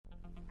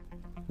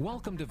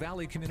Welcome to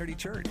Valley Community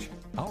Church.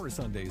 Our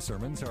Sunday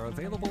sermons are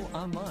available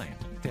online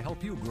to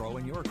help you grow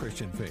in your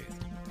Christian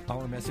faith.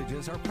 Our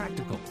messages are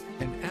practical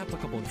and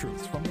applicable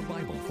truths from the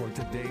Bible for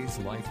today's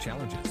life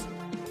challenges.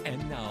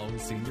 And now,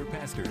 Senior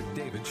Pastor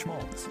David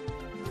Schmaltz.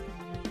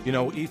 You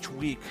know, each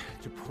week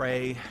to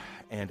pray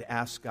and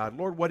ask God,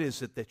 Lord, what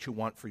is it that you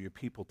want for your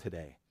people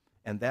today?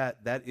 And that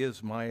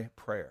is my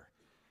prayer.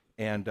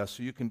 And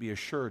so you can be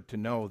assured to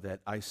know that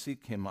I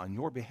seek him on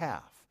your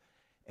behalf.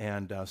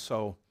 And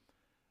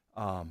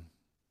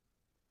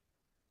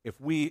if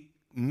we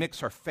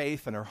mix our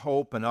faith and our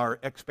hope and our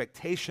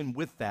expectation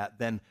with that,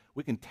 then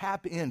we can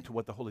tap into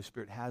what the Holy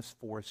Spirit has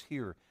for us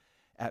here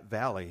at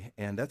Valley.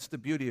 And that's the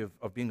beauty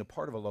of being a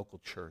part of a local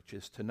church,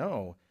 is to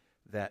know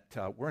that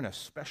we're in a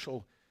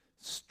special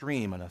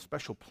stream and a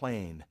special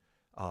plane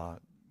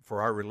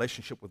for our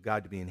relationship with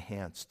God to be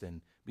enhanced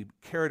and be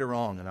carried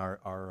along in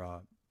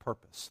our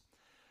purpose.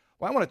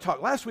 Well, I want to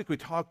talk, last week we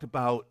talked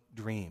about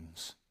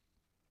dreams.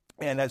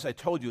 And as I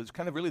told you, it's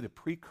kind of really the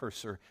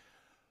precursor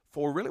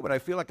for really what I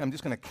feel like I'm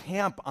just going to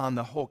camp on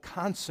the whole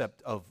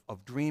concept of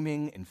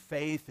dreaming and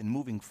faith and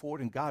moving forward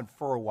in God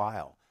for a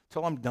while,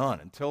 until I'm done,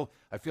 until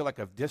I feel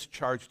like I've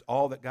discharged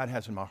all that God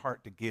has in my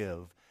heart to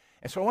give.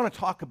 And so I want to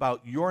talk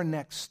about your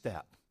next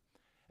step.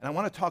 And I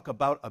want to talk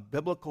about a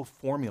biblical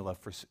formula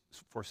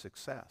for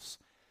success.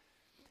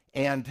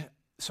 And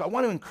so I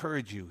want to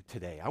encourage you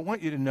today. I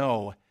want you to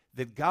know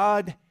that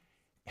God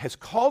has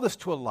called us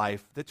to a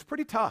life that's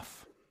pretty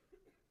tough.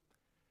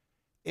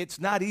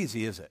 It's not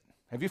easy, is it?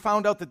 Have you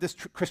found out that this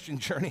Christian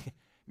journey,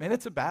 man,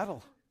 it's a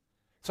battle.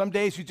 Some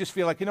days you just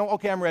feel like,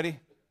 okay, I'm ready.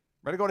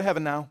 Ready to go to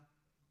heaven now.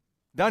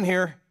 Done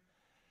here.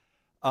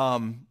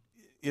 To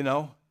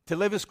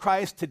live is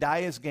Christ, to die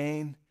is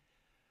gain.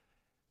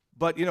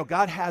 But,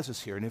 God has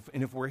us here. And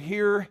if we're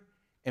here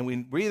and we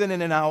breathe in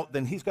and out,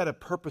 then he's got a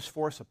purpose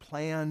for us, a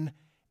plan.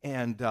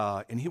 And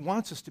he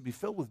wants us to be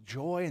filled with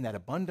joy and that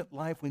abundant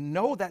life. We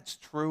know that's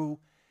true.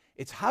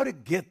 It's how to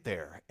get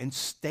there and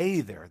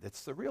stay there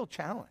that's the real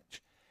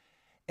challenge.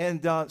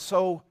 And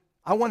so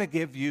I want to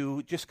give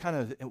you just kind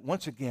of,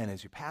 once again,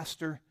 as your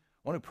pastor,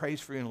 one who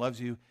prays for you and loves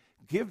you,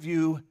 give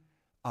you,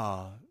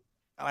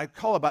 I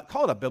call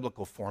it a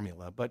biblical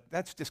formula, but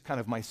that's just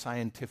kind of my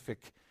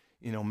scientific,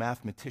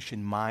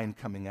 mathematician mind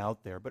coming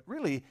out there. But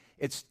really,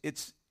 it's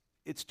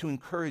to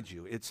encourage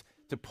you. It's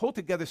to pull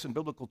together some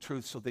biblical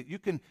truths so that you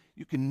can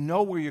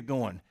know where you're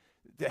going,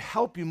 to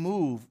help you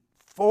move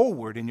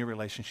forward in your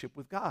relationship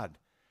with God.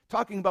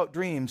 Talking about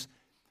dreams,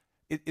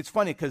 it's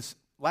funny because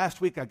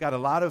last week I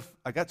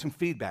got some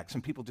feedback.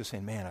 Some people just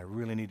saying, man, I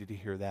really needed to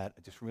hear that.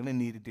 I just really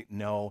needed to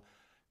know,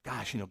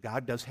 gosh,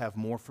 God does have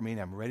more for me and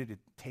I'm ready to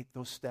take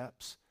those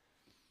steps.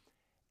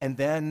 And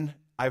then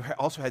I've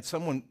also had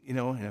someone,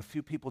 and a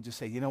few people just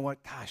say, you know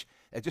what, gosh,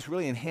 it just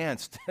really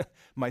enhanced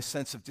my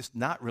sense of just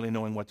not really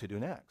knowing what to do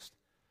next.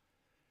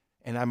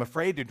 And I'm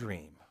afraid to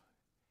dream.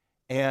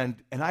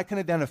 And I can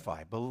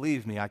identify,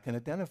 believe me, I can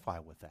identify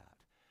with that.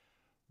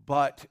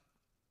 But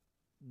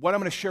what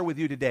I'm going to share with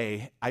you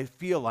today, I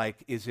feel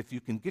like, is if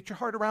you can get your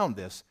heart around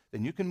this,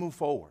 then you can move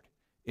forward,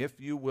 if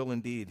you will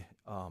indeed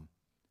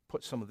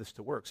put some of this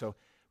to work. So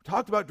we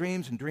talked about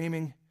dreams and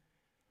dreaming.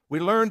 We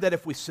learned that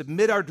if we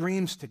submit our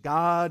dreams to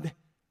God,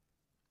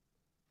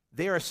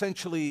 they are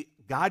essentially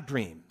God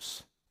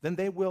dreams, then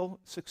they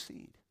will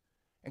succeed.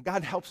 And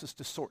God helps us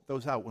to sort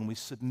those out when we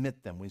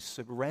submit them, we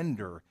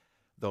surrender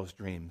those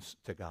dreams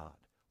to God.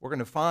 We're going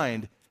to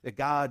find that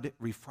God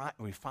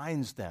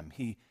refines them.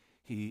 He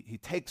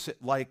takes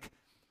it like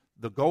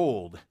the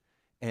gold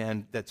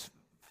and that's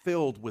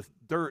filled with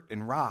dirt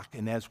and rock,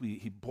 and as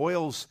he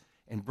boils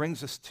and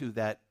brings us to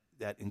that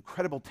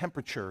incredible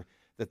temperature,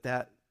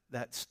 that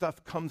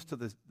stuff comes to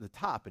the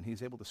top, and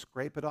he's able to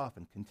scrape it off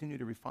and continue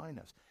to refine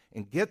us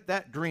and get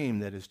that dream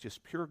that is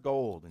just pure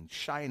gold and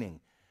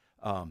shining.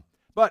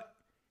 But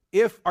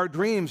if our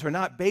dreams are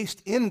not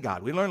based in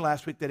God, we learned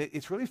last week that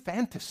it's really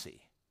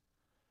fantasy.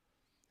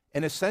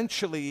 And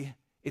essentially,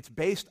 it's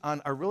based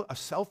on a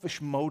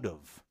selfish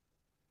motive.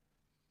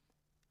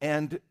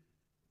 And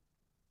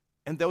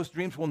those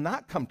dreams will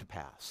not come to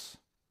pass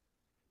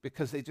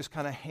because they just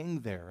kind of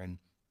hang there. And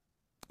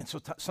so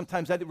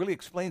sometimes that really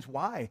explains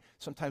why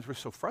sometimes we're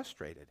so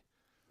frustrated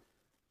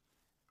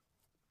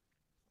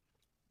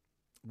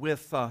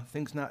with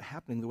things not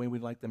happening the way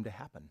we'd like them to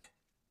happen.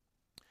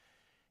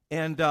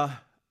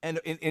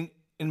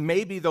 And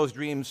maybe those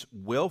dreams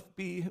will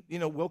be,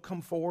 will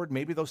come forward.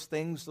 Maybe those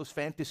things, those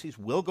fantasies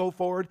will go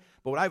forward.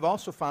 But what I've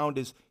also found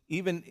is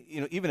even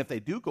if they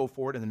do go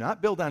forward and they're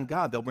not built on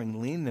God, they'll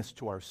bring leanness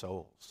to our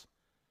souls.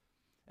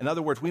 In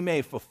other words, we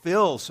may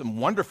fulfill some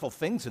wonderful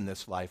things in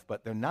this life,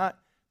 but they're not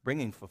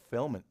bringing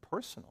fulfillment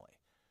personally.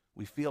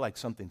 We feel like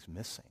something's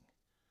missing.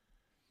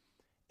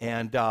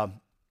 And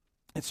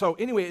so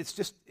anyway,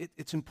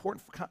 it's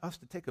important for us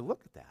to take a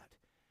look at that.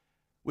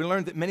 We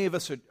learned that many of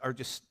us are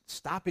just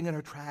stopping in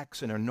our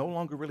tracks and are no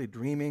longer really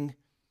dreaming.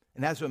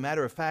 And as a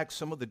matter of fact,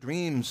 some of the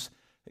dreams,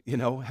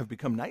 have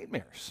become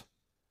nightmares.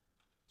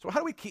 So how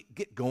do we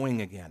get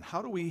going again?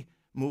 How do we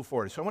move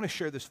forward? So I want to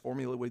share this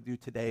formula with you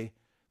today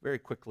very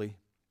quickly.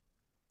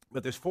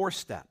 But there's 4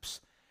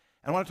 steps.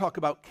 And I want to talk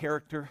about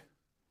character,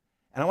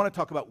 and I want to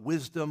talk about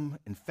wisdom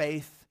and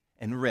faith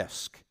and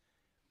risk.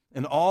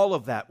 And all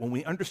of that, when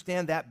we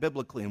understand that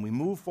biblically and we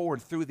move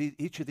forward through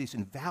each of these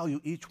and value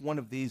each one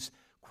of these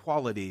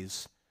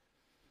qualities,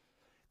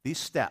 these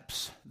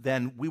steps,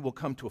 then we will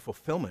come to a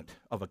fulfillment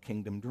of a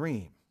kingdom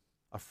dream,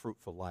 a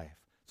fruitful life.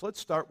 So let's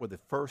start with the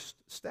first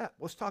step.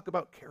 Let's talk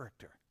about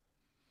character.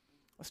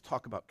 Let's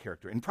talk about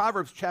character. In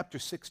Proverbs chapter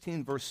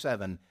 16, verse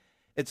 7,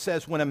 it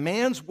says, when a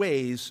man's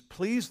ways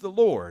please the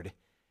Lord,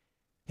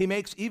 he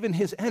makes even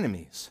his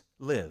enemies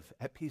live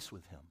at peace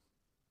with him.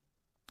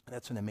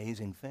 That's an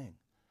amazing thing.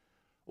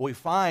 What we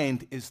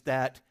find is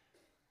that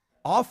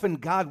often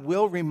God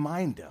will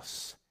remind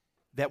us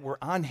that we're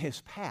on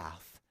his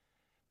path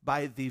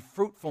by the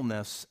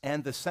fruitfulness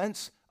and the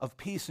sense of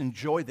peace and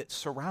joy that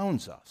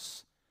surrounds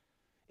us.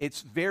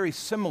 It's very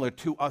similar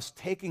to us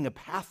taking a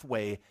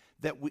pathway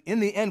that in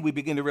the end we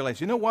begin to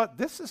realize, you know what,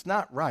 this is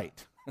not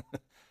right.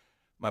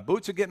 My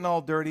boots are getting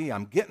all dirty.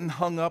 I'm getting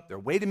hung up. Their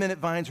wait-a-minute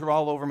vines are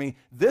all over me.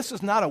 This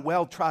is not a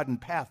well-trodden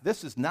path.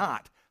 This is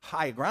not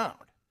high ground.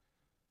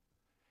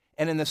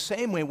 And in the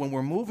same way, when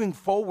we're moving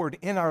forward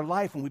in our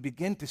life and we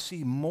begin to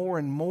see more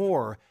and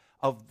more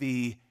of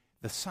the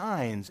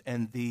signs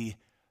and the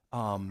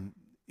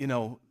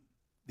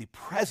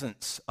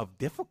presence of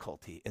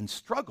difficulty and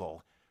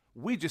struggle,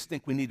 we just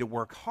think we need to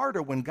work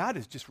harder when God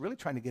is just really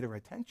trying to get our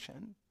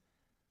attention.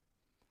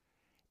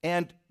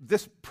 And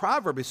this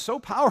proverb is so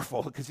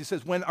powerful because he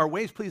says, when our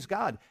ways please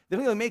God, then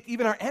he'll make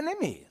even our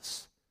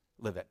enemies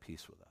live at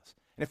peace with us.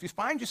 And if you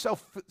find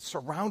yourself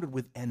surrounded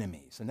with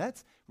enemies, and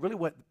that's really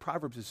what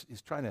Proverbs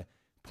is trying to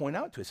point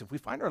out to us. If we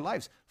find our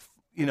lives,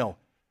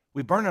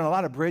 we burn on a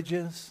lot of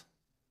bridges,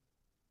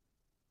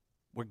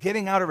 we're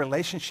getting out of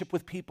relationship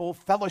with people,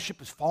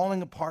 fellowship is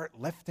falling apart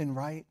left and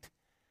right,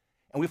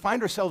 and we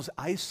find ourselves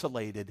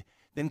isolated,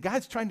 then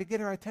God's trying to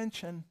get our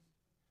attention.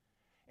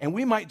 And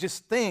we might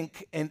just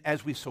think, and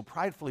as we so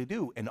pridefully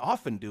do, and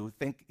often do,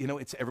 think,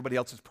 it's everybody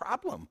else's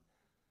problem.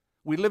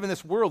 We live in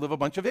this world of a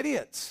bunch of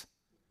idiots.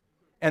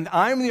 And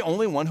I'm the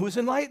only one who's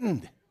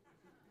enlightened.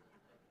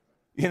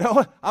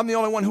 I'm the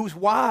only one who's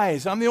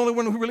wise. I'm the only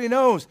one who really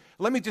knows.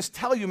 Let me just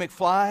tell you,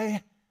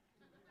 McFly,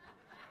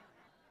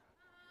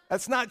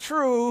 that's not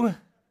true.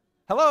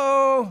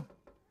 Hello?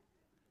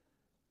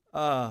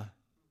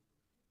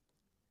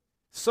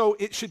 So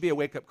it should be a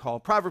wake-up call.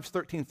 Proverbs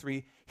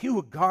 13:3, he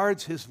who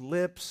guards his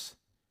lips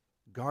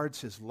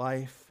guards his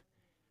life,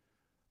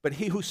 but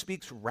he who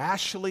speaks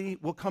rashly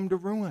will come to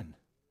ruin.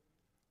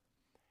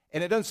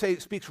 And it doesn't say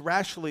speaks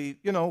rashly,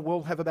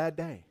 will have a bad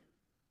day.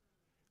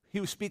 He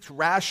who speaks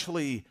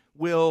rashly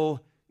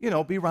will,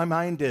 be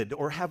reminded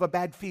or have a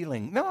bad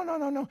feeling.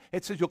 No.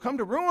 It says you'll come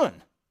to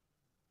ruin.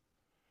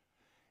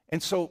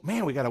 And so,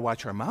 man, we got to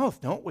watch our mouth,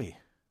 don't we?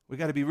 We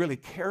got to be really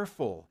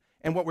careful.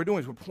 And what we're doing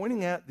is we're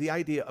pointing at the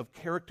idea of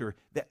character.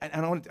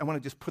 And I want to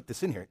just put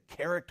this in here.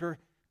 Character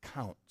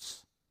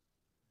counts.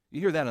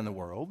 You hear that in the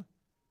world.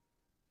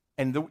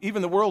 And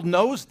even the world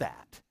knows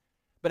that.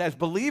 But as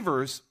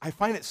believers, I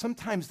find it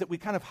sometimes that we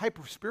kind of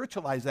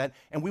hyper-spiritualize that,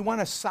 and we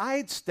want to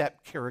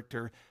sidestep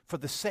character for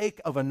the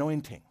sake of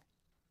anointing.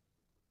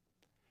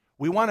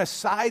 We want to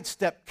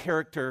sidestep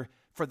character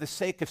for the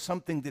sake of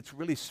something that's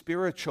really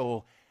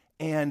spiritual.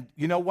 And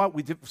you know what?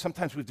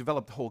 Sometimes we've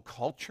developed whole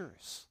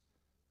cultures.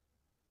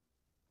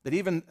 That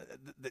even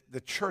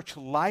the church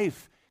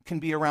life can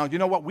be around, you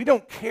know what? We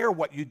don't care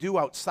what you do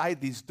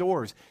outside these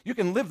doors. You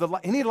can live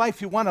any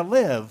life you want to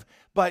live,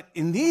 but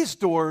in these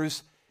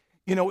doors,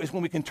 is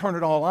when we can turn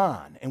it all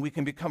on and we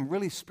can become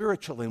really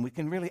spiritual and we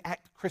can really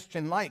act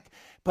Christian-like.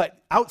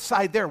 But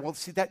outside there, well,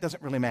 see, that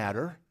doesn't really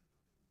matter.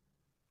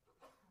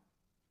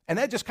 And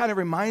that just kind of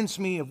reminds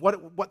me of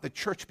what the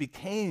church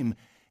became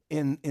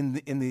in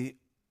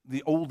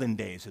the olden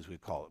days, as we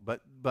call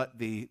it. But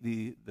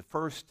the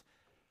first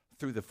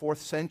through the 4th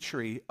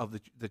century of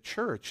the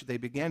church, they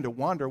began to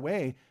wander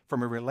away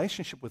from a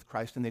relationship with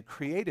Christ, and they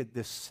created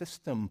this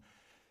system.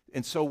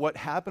 And so what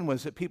happened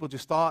was that people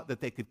just thought that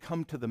they could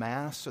come to the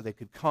Mass or they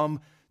could come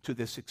to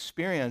this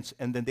experience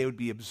and then they would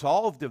be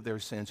absolved of their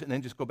sins and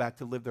then just go back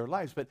to live their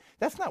lives. But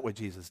that's not what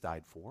Jesus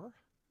died for.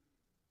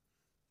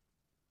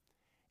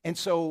 And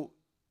so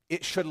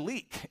it should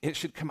leak. It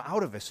should come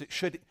out of us.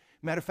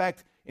 Matter of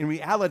fact, in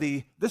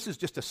reality, this is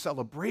just a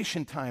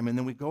celebration time and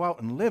then we go out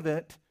and live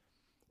it.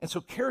 And so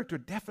character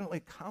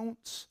definitely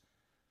counts.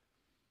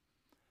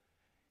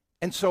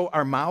 And so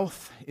our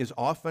mouth is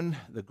often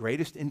the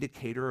greatest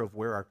indicator of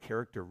where our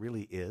character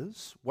really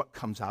is, what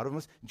comes out of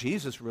us.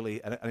 Jesus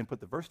really, I didn't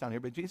put the verse down here,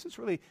 but Jesus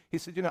really, he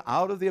said,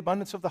 out of the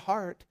abundance of the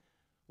heart,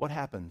 what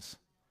happens?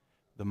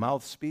 The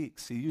mouth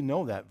speaks. See, you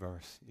know that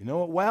verse. You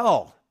know it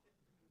well.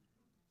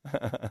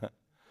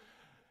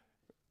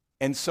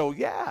 And so,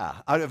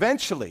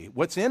 eventually,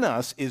 what's in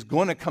us is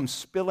going to come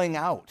spilling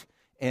out.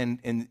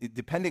 And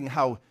depending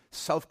how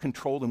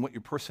self-controlled and what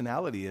your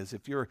personality is,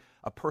 if you're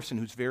a person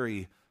who's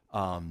very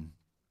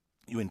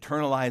you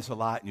internalize a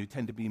lot and you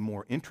tend to be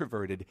more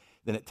introverted,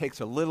 then it takes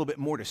a little bit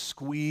more to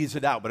squeeze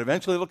it out. But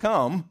eventually it'll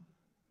come.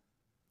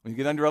 when you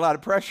get under a lot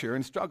of pressure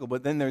and struggle.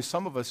 But then there's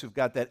some of us who've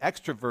got that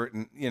extrovert,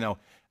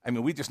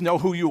 and, we just know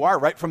who you are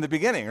right from the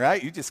beginning,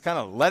 right? You just kind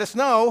of let us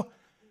know.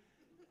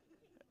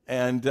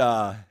 And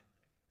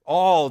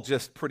all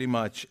just pretty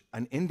much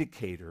an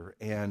indicator,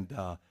 and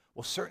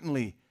will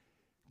certainly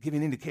give you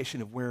an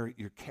indication of where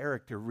your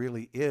character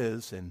really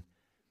is. And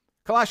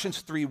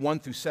Colossians 3, 1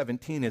 through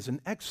 17 is an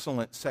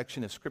excellent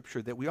section of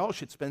Scripture that we all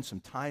should spend some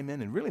time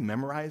in and really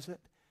memorize it,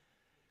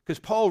 because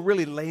Paul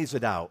really lays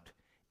it out.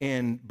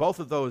 In both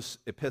of those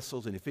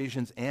epistles, in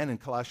Ephesians and in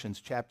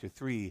Colossians chapter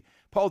 3,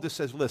 Paul just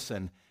says,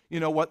 listen, you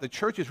know what, the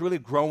church is really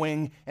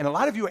growing, and a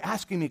lot of you are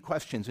asking me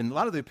questions, and a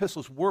lot of the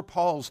epistles were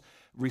Paul's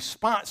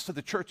response to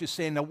the church is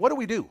saying, now what do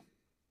we do?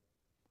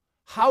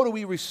 How do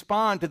we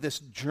respond to this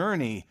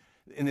journey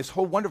and this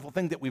whole wonderful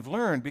thing that we've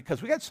learned?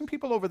 Because we got some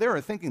people over there are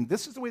thinking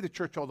this is the way the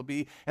church ought to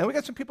be, and we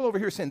got some people over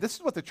here saying this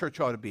is what the church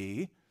ought to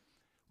be.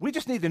 We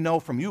just need to know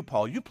from you,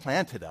 Paul. You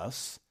planted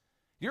us.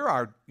 You're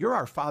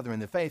our father in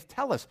the faith.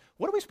 Tell us,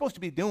 what are we supposed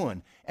to be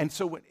doing? And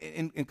so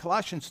in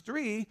Colossians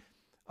 3,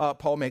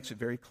 Paul makes it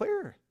very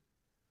clear.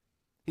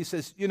 He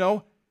says,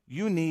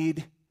 you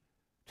need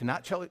to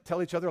not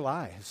tell each other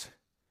lies.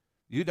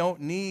 You don't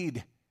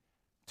need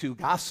to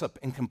gossip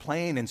and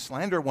complain and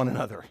slander one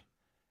another.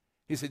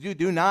 He said, you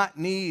do not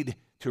need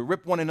to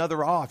rip one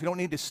another off. You don't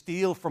need to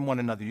steal from one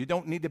another. You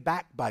don't need to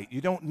backbite.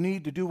 You don't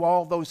need to do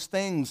all those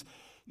things,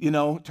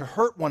 to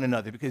hurt one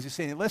another, because he's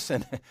saying,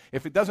 listen,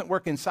 if it doesn't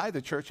work inside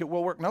the church, it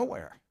will work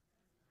nowhere.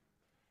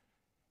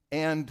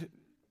 And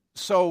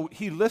so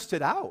he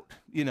listed out,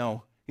 he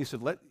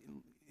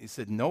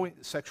said, no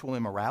sexual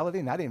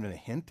immorality, not even a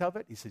hint of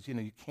it. He says,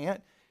 you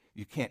can't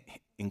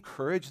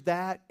encourage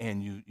that,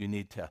 and you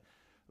need to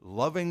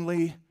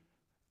lovingly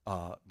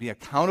be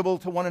accountable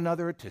to one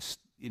another,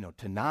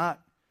 to not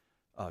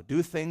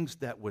do things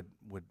that would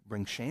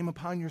bring shame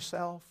upon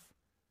yourself.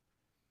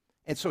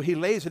 And so he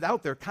lays it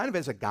out there kind of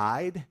as a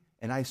guide,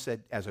 and I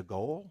said as a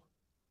goal.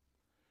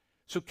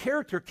 So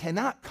character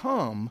cannot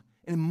come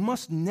and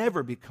must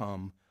never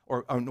become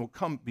or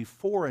come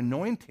before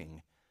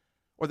anointing,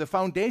 or the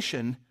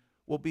foundation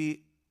will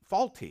be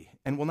faulty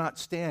and will not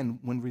stand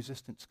when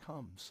resistance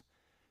comes.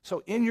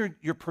 So in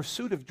your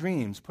pursuit of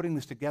dreams, putting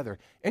this together,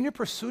 in your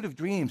pursuit of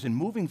dreams and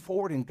moving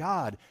forward in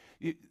God,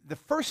 the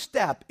first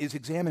step is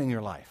examining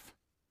your life.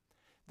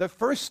 The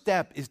first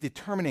step is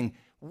determining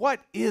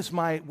what is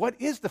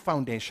the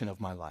foundation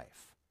of my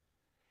life.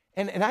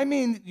 And I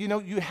mean,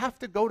 you have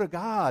to go to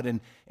God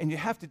and you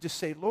have to just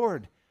say,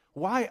 Lord,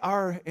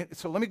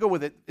 so let me go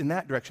with it in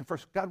that direction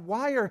first. God,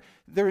 why are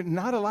there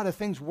not a lot of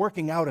things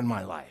working out in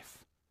my life?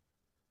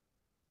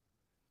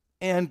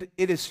 And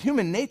it is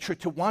human nature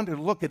to want to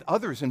look at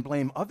others and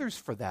blame others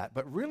for that.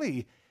 But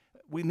really,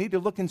 we need to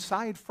look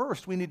inside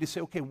first. We need to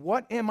say, okay,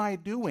 what am I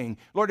doing?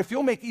 Lord, if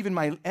you'll make even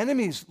my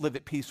enemies live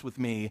at peace with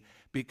me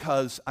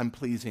because I'm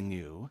pleasing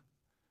you.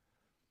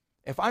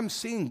 If I'm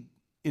seeing,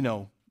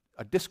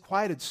 a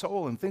disquieted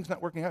soul and things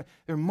not working out,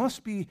 there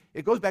must be,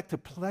 it goes back to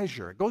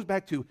pleasure. It goes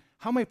back to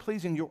how am I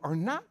pleasing you or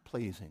not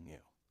pleasing you?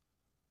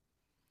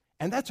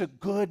 And that's a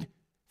good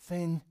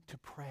thing to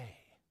pray.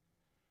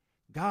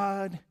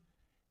 God,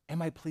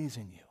 am I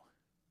pleasing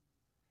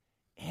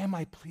you? Am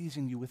I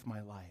pleasing you with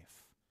my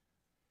life?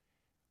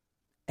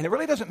 And it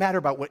really doesn't matter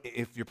about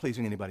if you're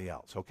pleasing anybody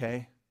else,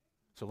 okay?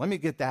 So let me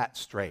get that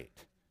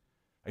straight.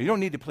 You don't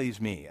need to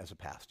please me as a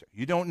pastor.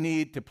 You don't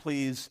need to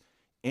please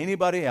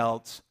anybody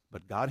else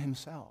but God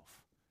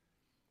himself.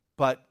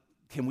 But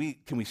can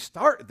we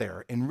start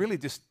there and really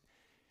just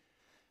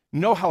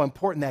know how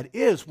important that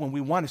is when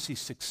we want to see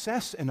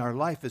success in our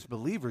life as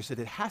believers, that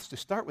it has to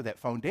start with that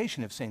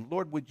foundation of saying,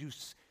 Lord, would you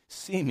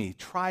see me,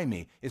 try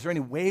me? Is there any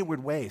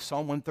wayward way?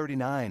 Psalm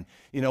 139,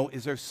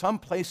 is there some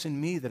place in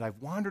me that I've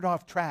wandered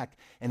off track,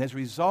 and as a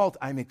result,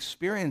 I'm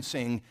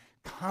experiencing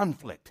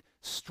conflict,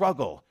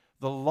 struggle,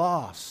 the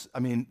loss. I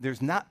mean,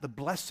 there's not the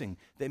blessing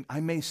that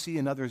I may see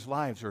in others'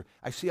 lives, or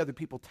I see other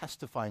people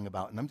testifying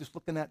about, and I'm just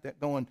looking at that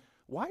going,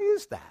 why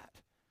is that?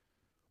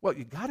 Well,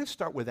 you got to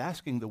start with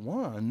asking the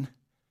one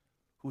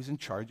who's in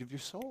charge of your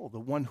soul, the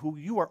one who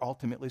you are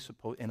ultimately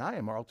and I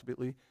am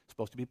ultimately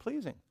supposed to be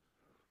pleasing.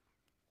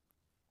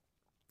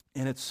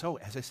 And it's so,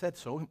 as I said,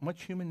 so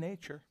much human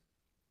nature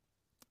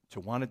to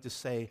want to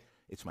say,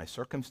 it's my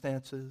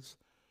circumstances,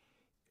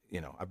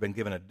 I've been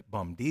given a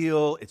bum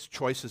deal, it's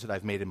choices that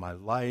I've made in my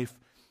life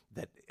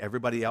that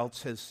everybody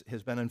else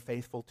has been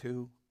unfaithful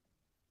to.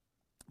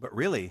 But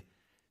really,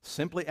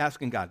 simply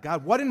asking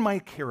God, what in my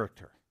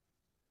character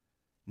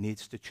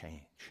needs to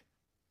change?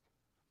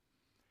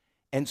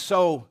 And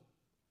so,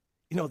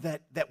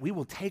 that we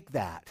will take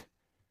that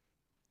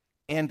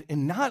and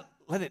not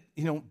let it,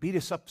 beat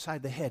us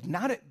upside the head,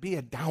 not it be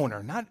a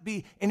downer, not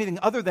be anything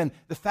other than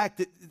the fact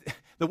that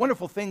the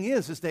wonderful thing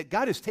is that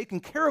God has taken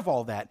care of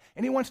all that,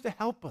 and he wants to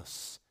help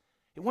us.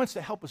 He wants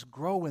to help us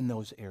grow in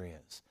those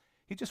areas.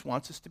 He just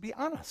wants us to be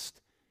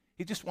honest.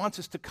 He just wants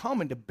us to come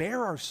and to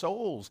bear our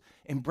souls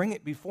and bring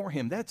it before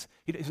him.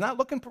 He's not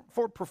looking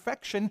for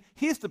perfection.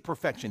 He is the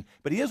perfection,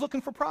 but he is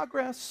looking for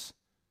progress.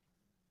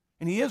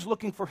 And he is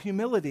looking for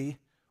humility,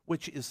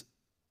 which is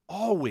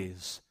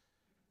always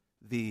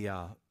the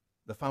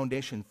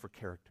foundation for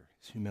character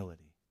is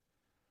humility.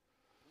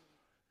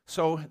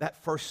 So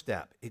that first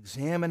step,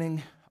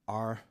 examining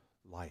our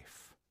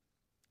life.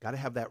 Got to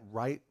have that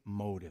right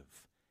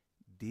motive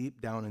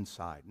deep down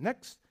inside.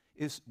 Next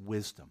is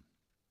wisdom.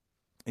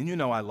 And you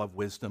know I love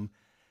wisdom,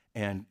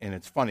 and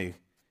it's funny,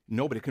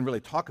 nobody can really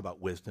talk about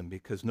wisdom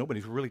because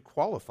nobody's really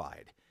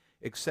qualified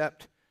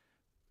except,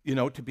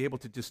 to be able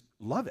to just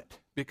love it,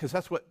 because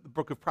that's what the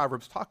book of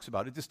Proverbs talks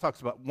about. It just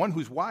talks about one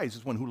who's wise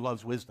is one who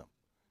loves wisdom.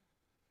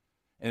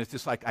 And it's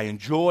just like I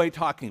enjoy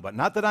talking about it.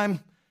 Not that I'm,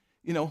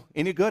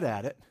 any good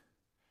at it,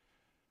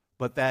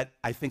 but that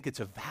I think it's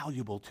a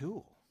valuable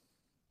tool.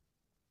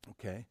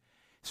 Okay?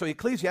 So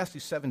Ecclesiastes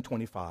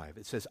 7:25,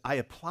 it says, I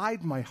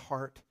applied my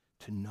heart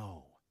to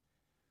know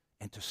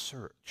and to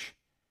search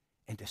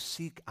and to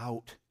seek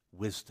out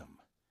wisdom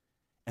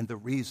and the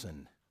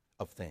reason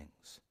of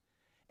things,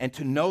 and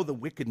to know the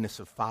wickedness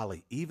of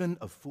folly, even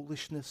of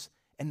foolishness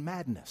and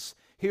madness.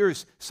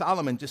 Here's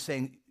Solomon just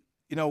saying,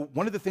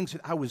 one of the things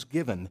that I was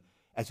given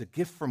as a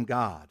gift from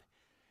God,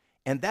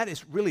 and that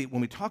is really,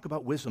 when we talk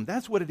about wisdom,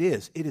 that's what it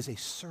is. It is a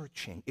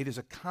searching. It is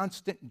a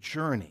constant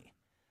journey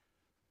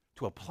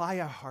to apply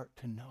our heart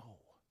to know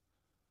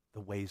the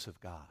ways of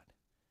God,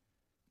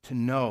 to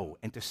know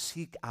and to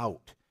seek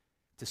out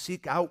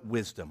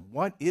wisdom.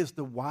 What is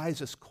the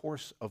wisest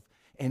course of,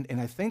 and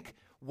I think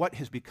what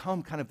has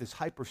become kind of this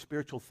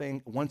hyper-spiritual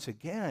thing once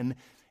again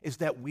is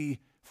that you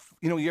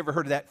ever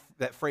heard of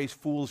that phrase,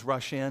 fools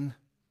rush in?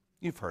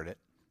 You've heard it.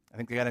 I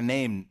think they got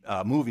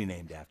a movie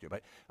named after it,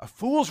 but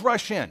fools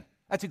rush in.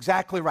 That's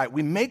exactly right.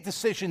 We make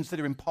decisions that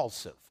are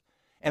impulsive.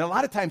 And a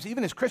lot of times,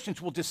 even as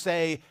Christians, we'll just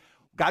say,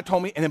 God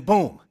told me, and then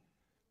boom.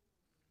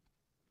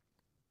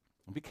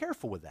 And be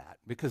careful with that,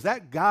 because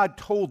that God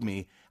told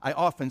me, I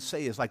often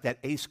say, is like that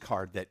ACE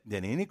card that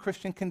any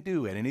Christian can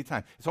do at any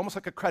time. It's almost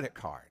like a credit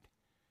card.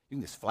 You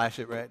can just flash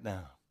it right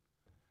now.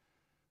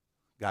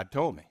 God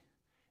told me.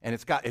 And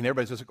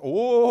everybody's just like,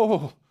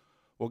 oh,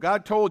 well,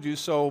 God told you,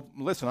 so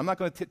listen, I'm not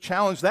going to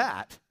challenge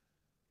that.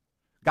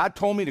 God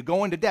told me to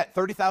go into debt,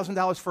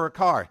 $30,000 for a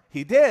car.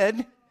 He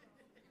did.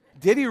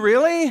 Did he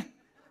really?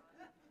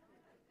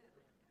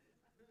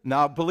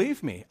 Now,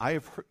 believe me,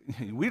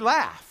 we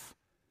laugh.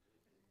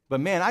 But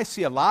man, I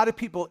see a lot of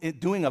people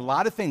doing a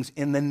lot of things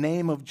in the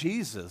name of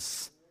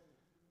Jesus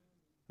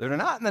that are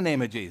not in the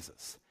name of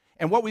Jesus.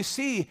 And what we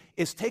see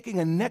is taking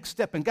a next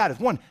step in God. Is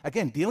one,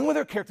 again, dealing with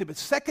our character, but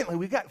secondly,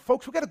 we got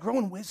to grow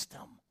in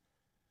wisdom.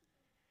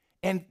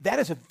 And that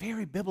is a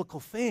very biblical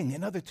thing.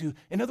 In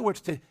other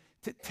words, to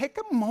take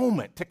a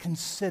moment to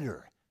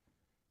consider,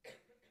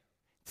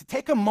 to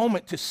take a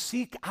moment to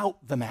seek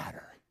out the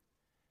matter,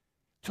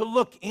 to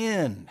look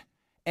in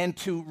and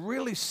to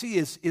really see,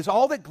 is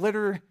all that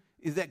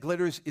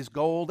glitters is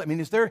gold? I mean,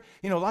 is there,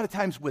 a lot of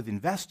times with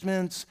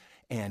investments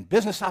and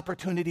business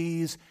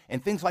opportunities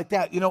and things like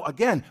that,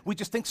 again, we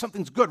just think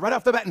something's good right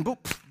off the bat and boom,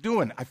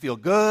 doing, I feel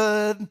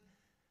good.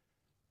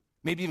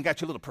 Maybe even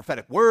got your little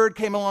prophetic word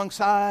came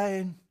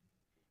alongside.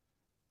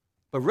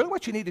 But really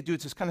what you need to do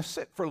is just kind of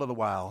sit for a little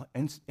while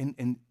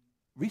and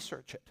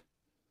research it.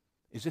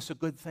 Is this a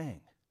good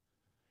thing?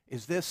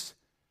 Is this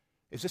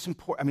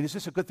important? I mean, is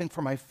this a good thing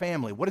for my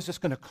family? What is this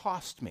going to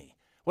cost me?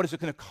 What is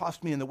it going to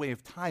cost me in the way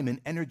of time and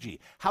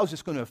energy? How is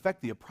this going to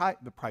affect the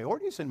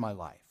priorities in my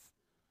life?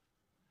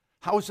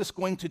 How is this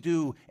going to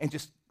do? And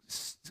just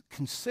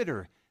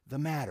consider the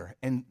matter.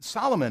 And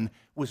Solomon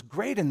was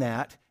great in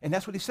that, and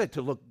that's what he said,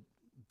 to look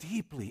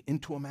deeply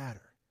into a matter.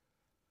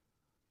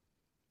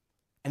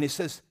 And he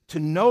says, to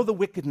know the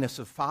wickedness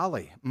of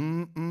folly.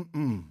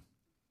 One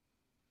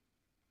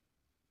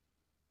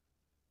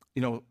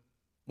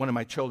of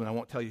my children, I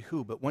won't tell you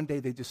who, but one day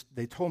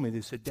they told me,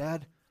 they said,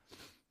 Dad,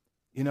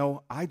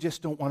 I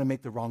just don't want to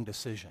make the wrong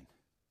decision.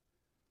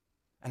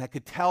 And I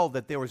could tell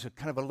that there was a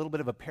little bit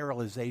of a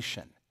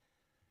paralyzation.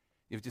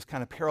 It was just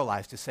kind of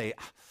paralyzed to say,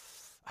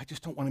 I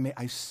just don't want to make,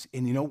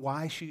 and you know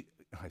why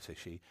I say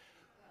she.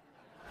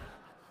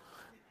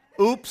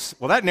 Oops,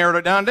 well that narrowed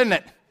it down, didn't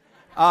it?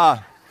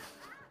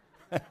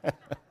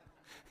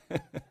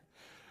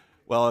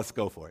 Well, let's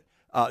go for it.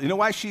 You know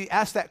why she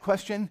asked that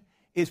question?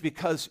 Is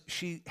because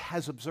she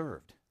has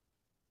observed.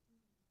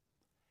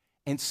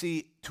 And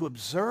see, to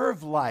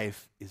observe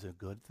life is a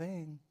good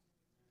thing.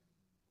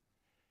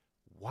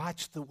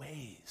 Watch the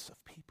ways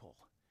of people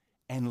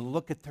and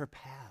look at their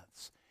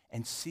paths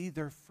and see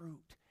their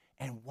fruit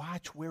and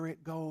watch where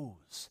it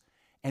goes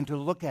and to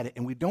look at it.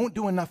 And we don't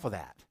do enough of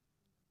that.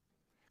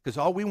 Because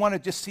all we want to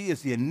just see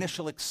is the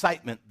initial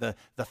excitement, the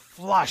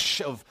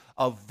flush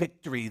of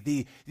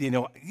victory,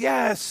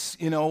 yes,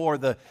 or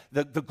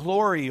the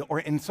glory,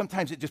 and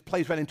sometimes it just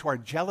plays right into our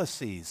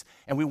jealousies,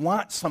 and we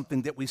want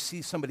something that we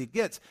see somebody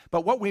gets.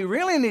 But what we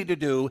really need to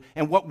do,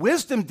 and what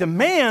wisdom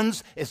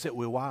demands, is that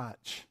we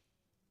watch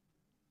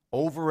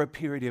over a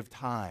period of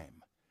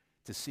time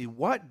to see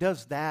what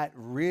does that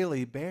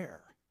really bear.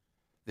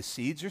 The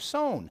seeds are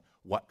sown,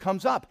 what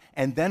comes up,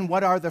 and then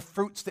what are the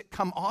fruits that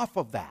come off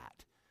of that?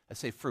 I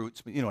say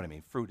fruits, but you know what I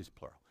mean. Fruit is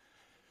plural.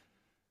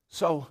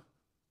 So,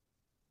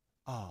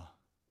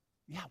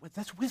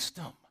 that's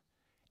wisdom.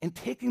 And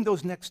taking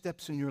those next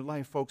steps in your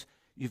life, folks,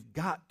 you've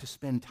got to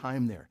spend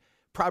time there.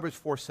 Proverbs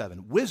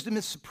 4:7, wisdom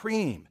is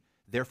supreme,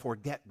 therefore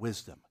get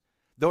wisdom.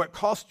 Though it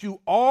cost you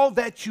all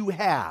that you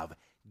have,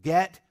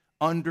 get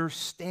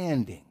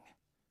understanding.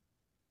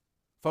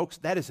 Folks,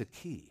 that is a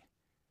key.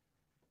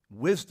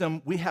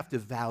 Wisdom, we have to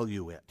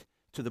value it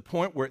to the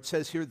point where it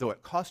says here, though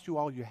it cost you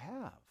all you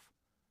have.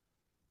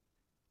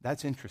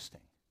 That's interesting.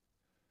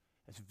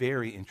 That's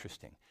very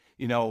interesting.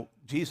 You know,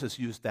 Jesus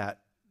used a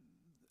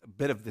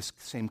bit of this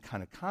same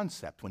kind of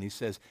concept when he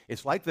says,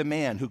 it's like the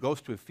man who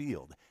goes to a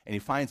field and he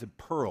finds a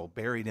pearl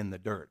buried in the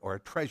dirt or a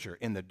treasure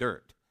in the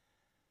dirt.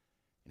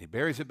 And he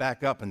buries it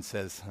back up and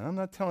says, I'm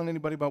not telling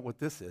anybody about what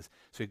this is.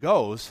 So he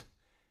goes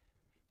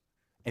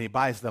and he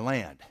buys the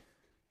land,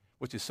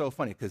 which is so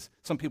funny because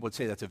some people would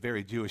say that's a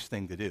very Jewish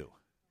thing to do.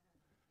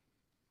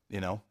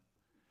 You know?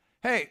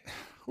 Hey,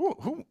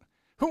 who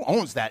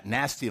owns that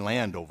nasty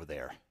land over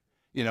there?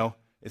 You know,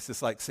 it's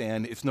just like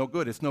saying, it's no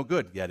good,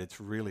 yet it's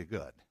really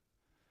good.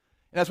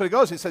 And that's what he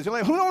goes. He says,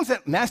 who owns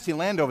that nasty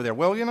land over there?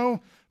 Well,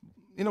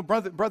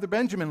 brother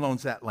Benjamin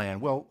owns that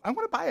land. Well, I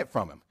want to buy it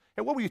from him.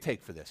 Hey, what will you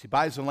take for this? He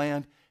buys the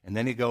land, and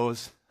then he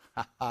goes,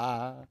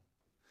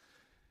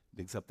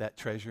 digs up that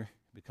treasure,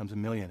 becomes a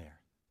millionaire.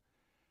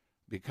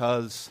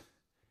 Because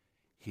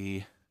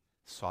he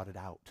sought it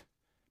out.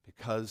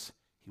 Because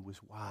he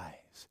was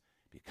wise.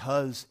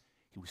 Because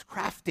he was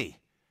crafty.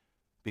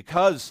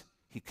 Because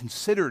he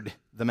considered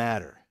the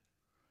matter.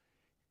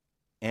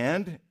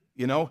 And,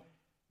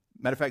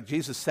 matter of fact,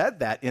 Jesus said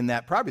that in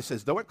that proverb. He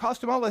says, though it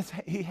cost him all that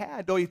he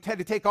had, though he had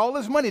to take all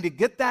his money to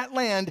get that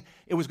land,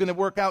 it was going to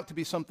work out to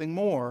be something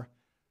more.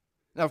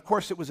 Now, of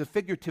course, it was a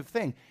figurative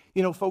thing.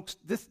 Folks,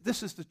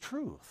 this is the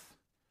truth.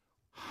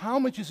 How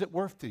much is it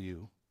worth to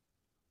you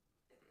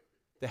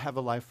to have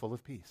a life full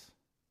of peace?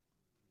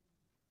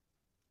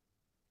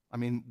 I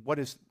mean,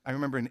 I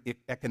remember in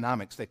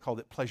economics, they called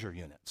it pleasure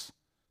units.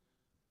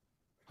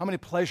 How many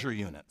pleasure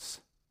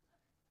units?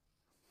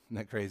 Isn't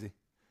that crazy?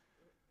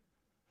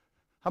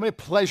 How many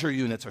pleasure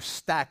units are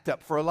stacked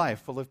up for a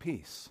life full of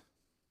peace?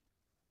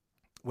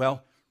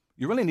 Well,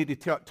 you really need to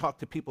talk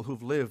to people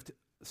who've lived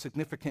a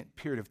significant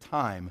period of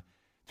time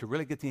to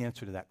really get the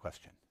answer to that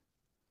question.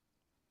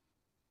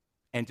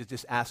 And to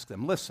just ask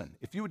them, listen,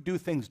 if you would do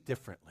things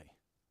differently,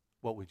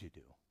 what would you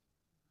do?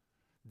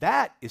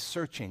 That is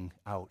searching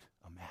out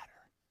a matter.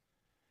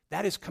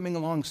 That is coming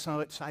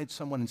alongside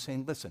someone and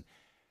saying, listen,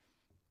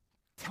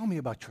 tell me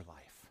about your life.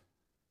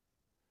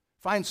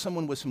 Find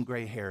someone with some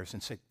gray hairs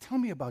and say, tell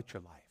me about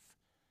your life.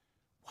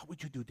 What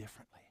would you do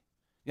differently?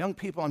 Young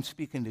people, I'm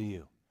speaking to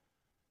you.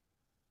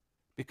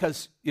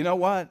 Because you know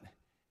what?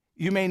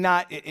 You may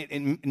not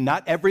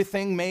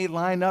everything may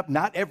line up,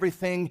 not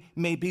everything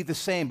may be the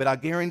same, but I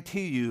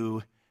guarantee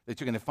you that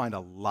you're going to find a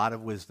lot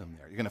of wisdom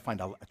there. You're going to find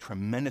a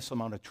tremendous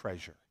amount of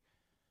treasure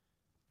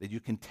that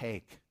you can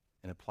take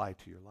and apply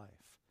to your life.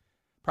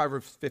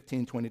 Proverbs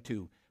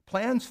 15:22.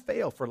 Plans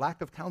fail for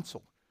lack of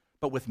counsel,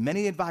 but with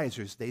many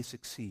advisors they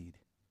succeed.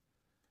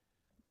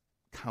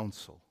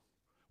 Counsel.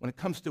 When it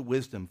comes to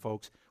wisdom,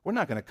 folks, we're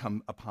not going to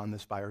come upon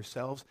this by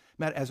ourselves.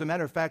 As a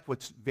matter of fact,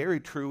 what's very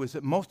true is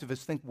that most of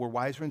us think we're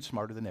wiser and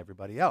smarter than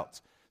everybody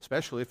else,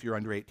 especially if you're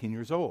under 18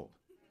 years old.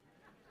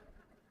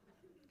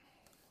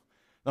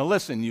 Now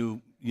listen,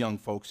 you young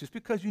folks, just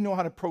because you know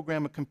how to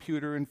program a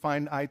computer and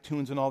find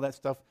iTunes and all that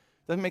stuff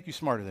doesn't make you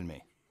smarter than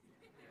me.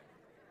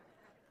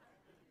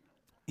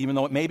 Even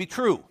though it may be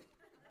true.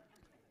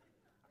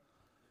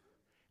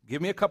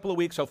 Give me a couple of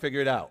weeks, I'll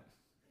figure it out.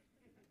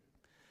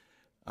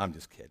 I'm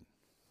just kidding.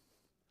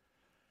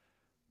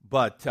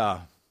 But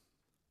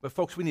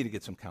folks, we need to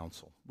get some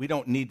counsel. We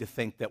don't need to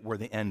think that we're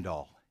the end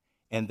all.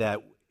 And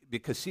that,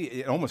 because see,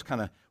 it almost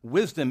kind of,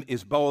 wisdom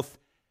is both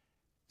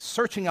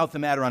searching out the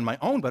matter on my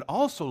own, but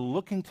also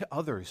looking to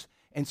others.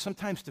 And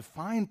sometimes to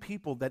find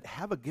people that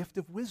have a gift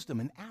of wisdom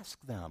and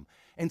ask them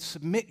and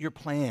submit your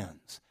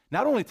plans,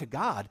 not only to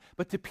God,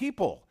 but to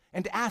people,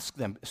 and to ask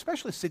them,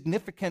 especially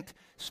significant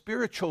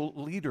spiritual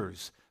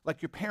leaders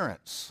like your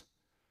parents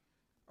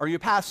or your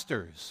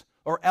pastors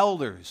or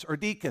elders or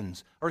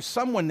deacons or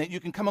someone that you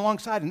can come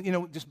alongside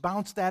and, just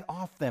bounce that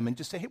off them and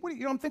just say, hey,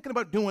 I'm thinking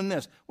about doing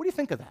this. What do you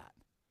think of that?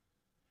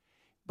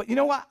 But you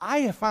know what? I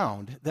have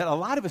found that a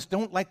lot of us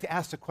don't like to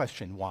ask the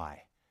question,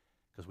 why?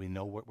 Because we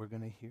know what we're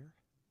going to hear.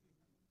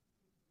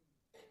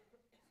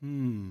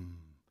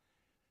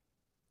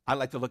 I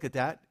like to look at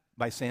that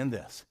by saying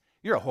this.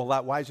 You're a whole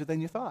lot wiser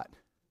than you thought.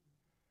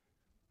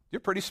 You're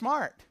pretty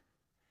smart.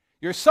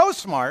 You're so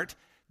smart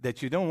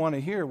that you don't want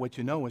to hear what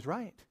you know is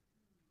right.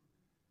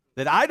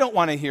 That I don't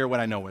want to hear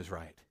what I know is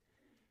right.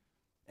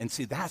 And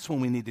see, that's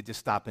when we need to just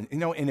stop. And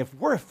if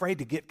we're afraid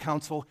to get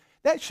counsel,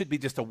 that should be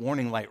just a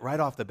warning light right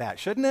off the bat,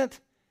 shouldn't it?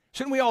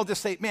 Shouldn't we all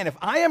just say, man, if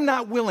I am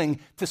not willing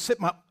to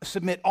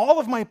submit all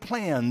of my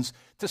plans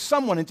to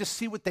someone and just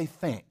see what they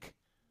think,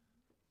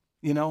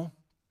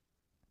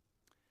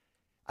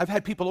 I've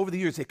had people over the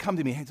years, they come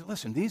to me and say,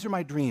 listen, these are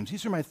my dreams,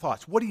 these are my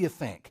thoughts, what do you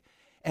think?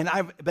 And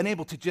I've been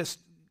able to just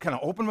kind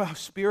of open my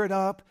spirit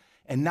up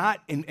and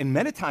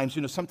many times,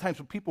 sometimes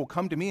when people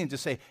come to me and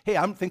just say, hey,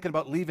 I'm thinking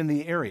about leaving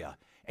the area.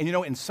 And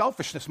and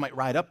selfishness might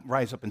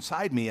rise up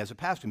inside me as a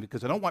pastor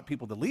because I don't want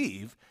people to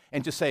leave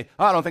and just say,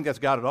 oh, I don't think that's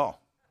God at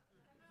all.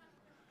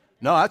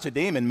 No, that's a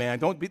demon, man.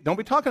 Don't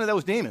be talking to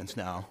those demons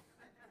now.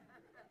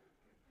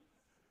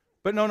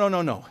 But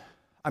no.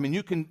 I mean,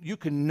 you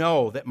can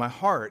know that my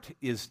heart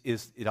is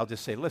I'll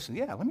just say, listen,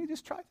 yeah, let me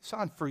just try this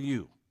on for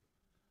you.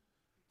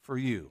 For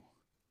you.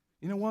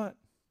 You know what?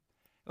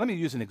 Let me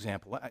use an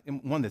example,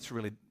 one that's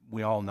really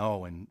we all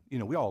know, and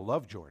we all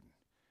love Jordan,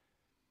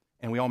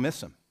 and we all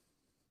miss him.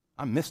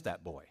 I miss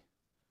that boy.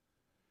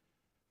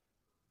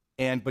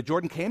 But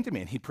Jordan came to me,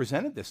 and he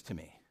presented this to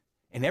me,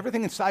 and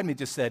everything inside me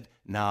just said,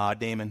 nah,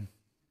 Damon.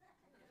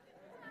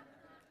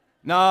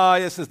 No,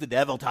 this is the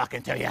devil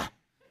talking to you.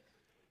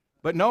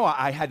 But no,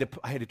 I had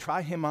to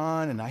try him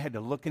on, and I had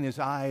to look in his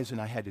eyes, and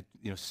I had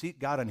to seek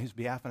God on his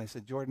behalf. And I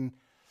said, Jordan,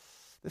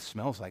 this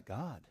smells like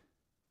God.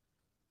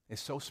 It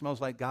so smells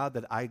like God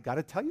that I got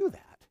to tell you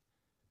that,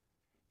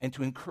 and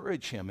to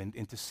encourage him,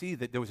 and to see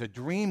that there was a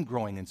dream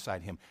growing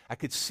inside him. I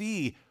could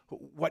see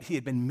what he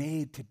had been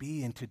made to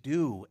be and to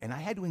do, and I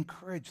had to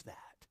encourage that.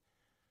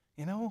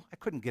 I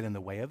couldn't get in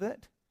the way of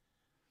it.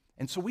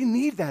 And so we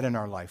need that in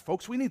our life,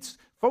 folks. We need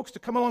folks to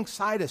come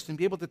alongside us and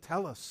be able to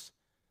tell us,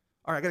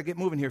 all right, I got to get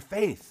moving here.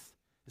 Faith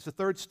is the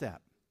third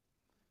step.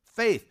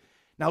 Faith.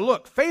 Now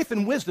look, faith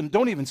and wisdom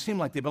don't even seem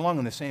like they belong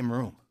in the same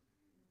room,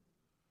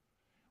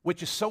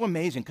 which is so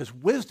amazing because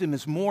wisdom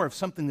is more of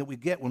something that we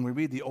get when we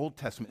read the Old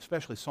Testament,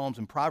 especially Psalms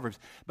and Proverbs.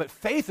 But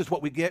faith is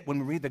what we get when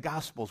we read the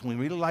Gospels, when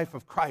we read the life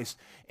of Christ.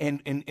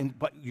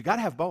 But you got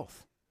to have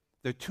both.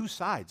 They're two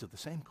sides of the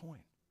same coin.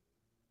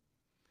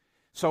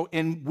 So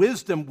in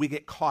wisdom, we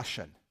get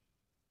caution.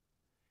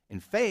 In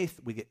faith,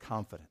 we get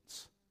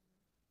confidence.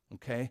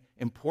 Okay?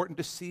 Important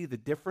to see the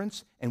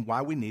difference and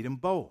why we need them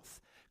both.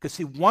 Because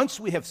see, once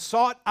we have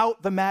sought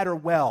out the matter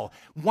well,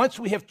 once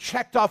we have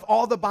checked off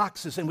all the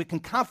boxes and we can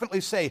confidently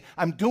say,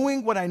 I'm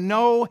doing what I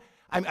know,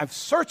 I've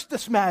searched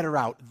this matter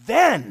out,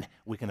 then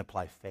we can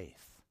apply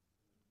faith.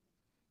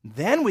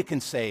 Then we can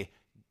say,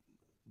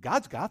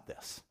 God's got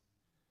this.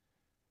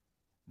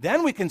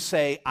 Then we can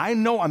say, I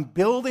know I'm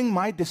building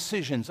my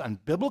decisions on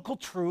biblical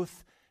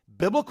truth,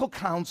 biblical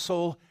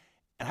counsel,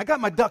 and I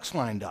got my ducks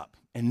lined up.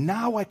 And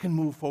now I can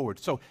move forward.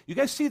 So you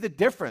guys see the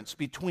difference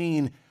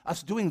between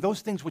us doing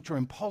those things which are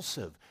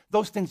impulsive,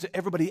 those things that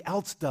everybody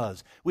else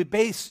does. We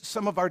base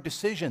some of our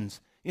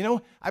decisions.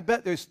 I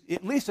bet there's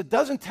at least a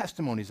dozen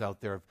testimonies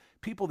out there of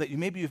people that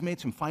maybe you've made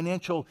some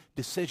financial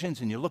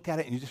decisions and you look at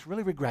it and you just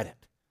really regret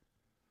it.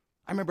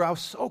 I remember I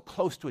was so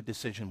close to a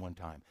decision one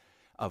time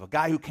of a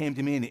guy who came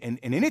to me, and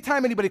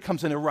anytime anybody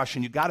comes in a rush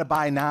and you got to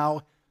buy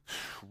now,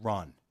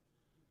 run.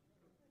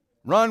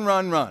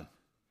 Run.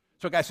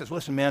 So a guy says,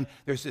 listen, man,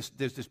 there's this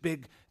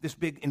big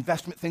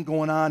investment thing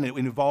going on. It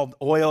involved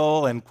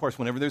oil, and of course,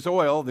 whenever there's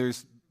oil,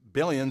 there's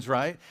billions,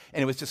 right?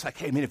 And it was just like,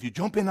 hey, man, if you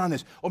jump in on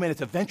this, oh, man,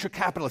 it's a venture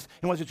capitalist.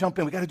 He wants to jump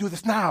in. We got to do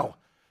this now.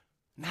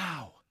 And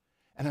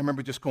I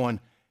remember just going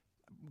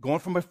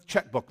from my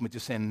checkbook and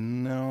just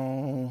saying,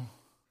 no,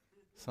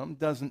 something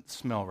doesn't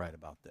smell right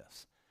about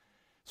this.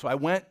 So I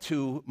went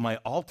to my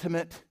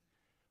ultimate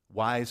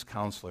wise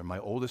counselor, my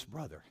oldest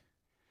brother,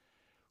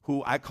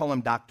 who I call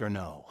him Dr.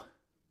 No.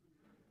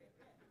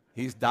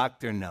 He's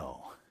Dr.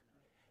 No.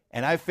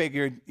 And I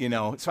figured,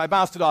 so I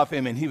bounced it off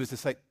him, and he was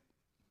just like,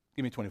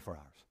 give me 24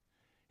 hours.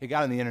 He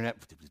got on the internet.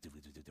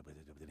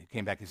 He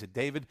came back. He said,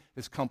 David,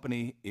 this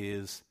company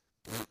is,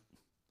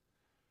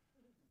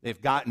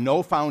 they've got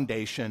no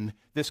foundation.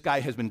 This guy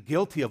has been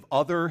guilty of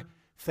other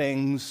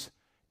things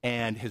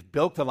and has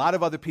bilked a lot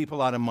of other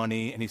people out of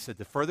money. And he said,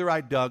 the further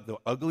I dug, the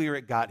uglier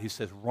it got. He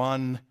says,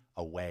 run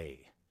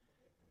away.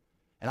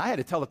 And I had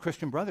to tell a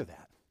Christian brother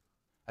that.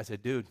 I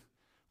said, dude,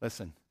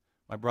 listen.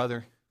 My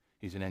brother,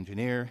 he's an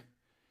engineer.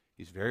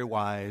 He's very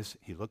wise.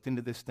 He looked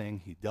into this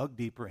thing. He dug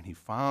deeper, and he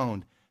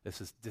found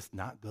this is just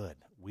not good.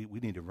 We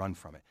need to run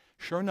from it.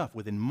 Sure enough,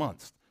 within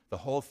months, the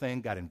whole thing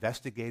got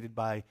investigated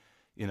by,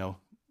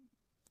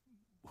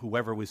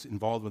 whoever was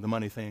involved with the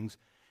money things,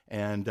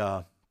 and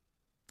a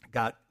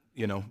lot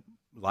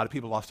of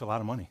people lost a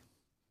lot of money.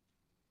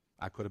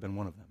 I could have been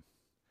one of them.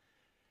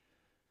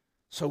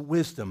 So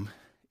wisdom,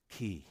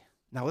 key.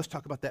 Now let's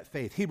talk about that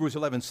faith. Hebrews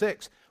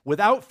 11:6.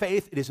 Without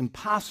faith, it is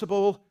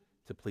impossible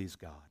to please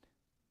God.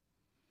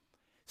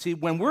 See,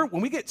 when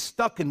we get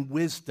stuck in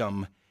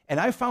wisdom, and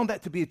I found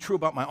that to be true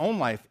about my own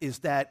life, is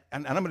that,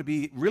 and I'm going to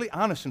be really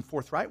honest and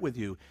forthright with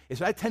you, is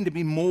that I tend to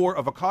be more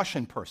of a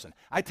caution person.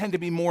 I tend to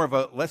be more of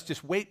a let's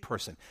just wait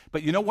person.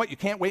 But you know what? You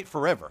can't wait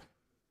forever.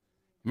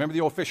 Remember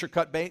the old Fisher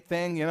cut bait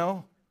thing,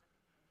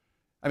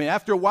 I mean,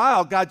 after a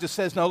while, God just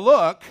says, now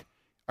look,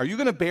 are you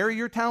going to bury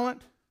your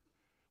talent?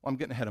 Well, I'm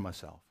getting ahead of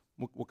myself.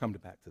 We'll come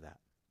back to that.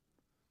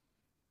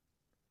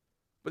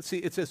 But see,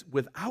 it says,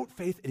 without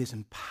faith, it is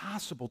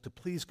impossible to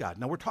please God.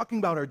 Now, we're talking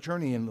about our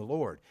journey in the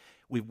Lord.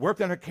 We've worked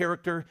on our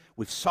character.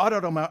 We've sought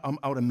out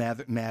a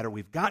matter.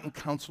 We've gotten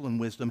counsel and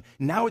wisdom.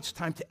 Now it's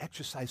time to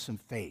exercise some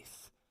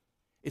faith.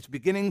 It's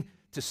beginning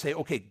to say,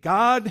 okay,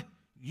 God,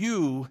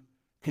 you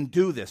can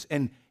do this.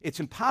 And it's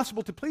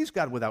impossible to please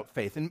God without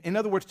faith. In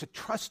other words, to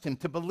trust him,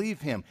 to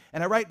believe him.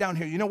 And I write down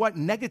here, you know what?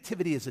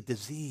 Negativity is a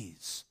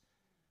disease.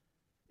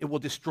 It will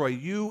destroy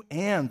you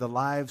and the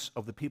lives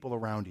of the people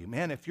around you.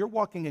 Man, if you're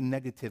walking in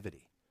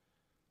negativity,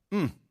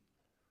 I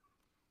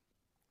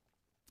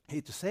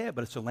hate to say it,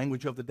 but it's the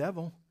language of the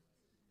devil.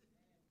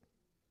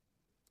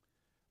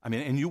 I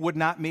mean, and you would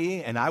not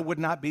be, and I would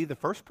not be the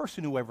first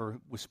person who ever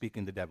was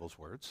speaking the devil's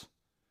words.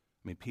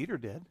 I mean, Peter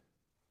did.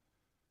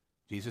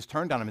 Jesus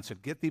turned on him and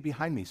said, "Get thee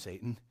behind me,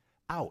 Satan."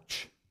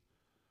 Ouch.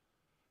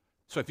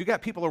 So if you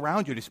got people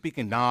around you to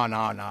speaking, no,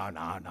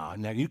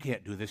 you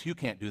can't do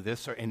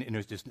this, and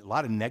there's just a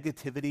lot of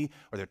negativity,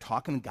 or they're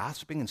talking and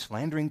gossiping and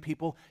slandering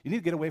people, you need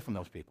to get away from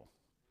those people.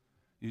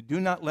 You do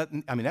not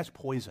that's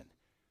poison.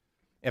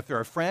 If they're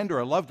a friend or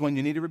a loved one,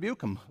 you need to rebuke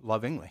them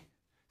lovingly.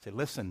 Say,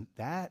 listen,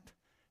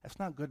 that's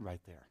not good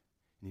right there.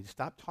 You need to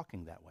stop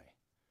talking that way,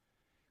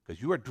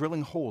 because you are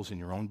drilling holes in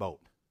your own boat.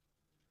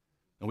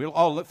 And we'll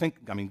all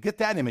think, get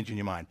that image in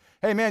your mind.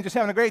 Hey, man, just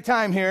having a great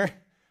time here.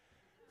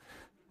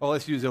 Well,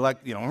 let's use it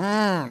like,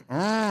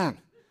 And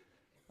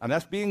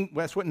that's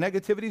what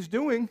negativity is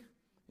doing.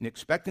 And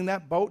expecting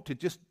that boat to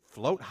just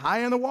float high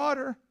in the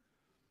water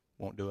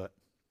won't do it.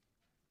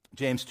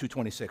 James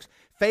 2:26.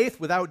 Faith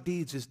without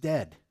deeds is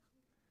dead.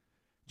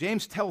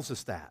 James tells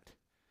us that.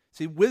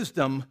 See,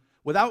 wisdom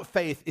without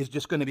faith is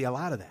just going to be a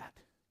lot of that.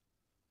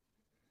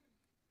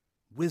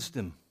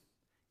 Wisdom,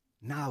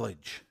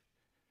 knowledge,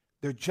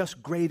 they're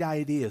just great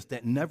ideas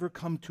that never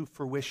come to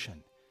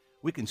fruition.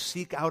 We can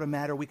seek out a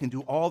matter, we can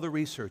do all the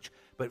research,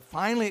 but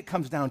finally it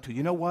comes down to,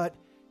 you know what?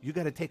 You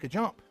got to take a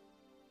jump.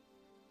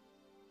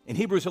 In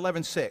Hebrews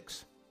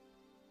 11:6,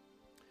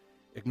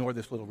 ignore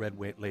this little red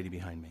lady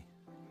behind me.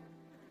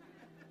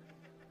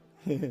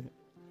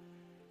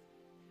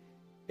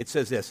 It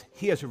says this,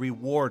 he is a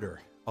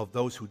rewarder of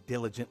those who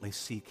diligently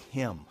seek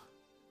him.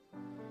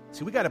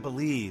 See, we got to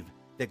believe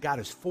that God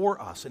is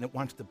for us and it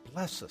wants to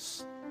bless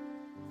us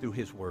through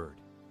his word.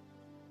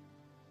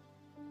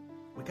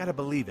 We got to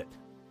believe it.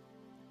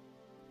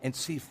 And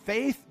see,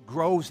 faith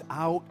grows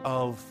out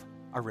of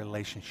our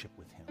relationship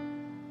with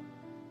him.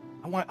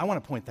 I want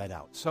to point that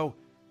out. So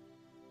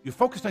you're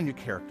focused on your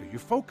character. You're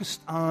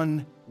focused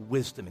on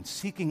wisdom and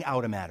seeking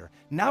out a matter.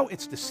 Now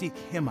it's to seek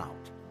him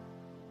out.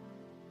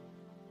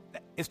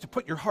 It's to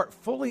put your heart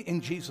fully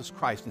in Jesus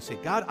Christ and say,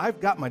 God, I've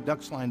got my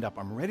ducks lined up.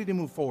 I'm ready to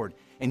move forward.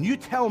 And you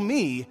tell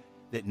me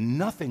that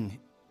nothing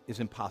is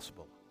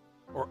impossible,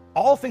 or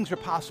all things are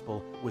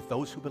possible with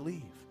those who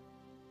believe.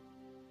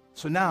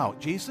 So now,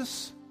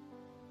 Jesus,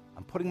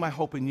 I'm putting my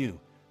hope in you.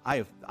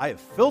 I have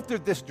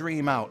filtered this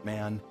dream out,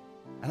 man,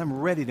 and I'm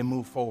ready to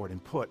move forward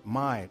and put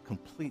my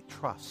complete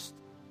trust.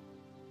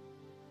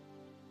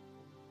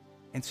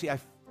 And see, I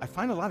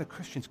find a lot of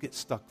Christians get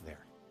stuck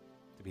there,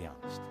 to be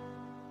honest.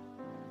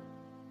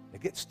 They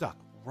get stuck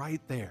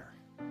right there.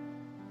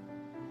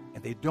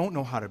 And they don't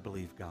know how to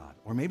believe God.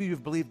 Or maybe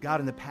you've believed God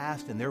in the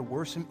past and there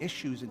were some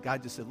issues and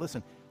God just said,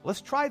 listen,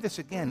 let's try this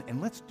again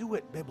and let's do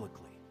it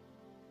biblically.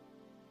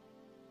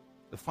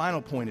 The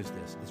final point is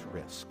this, is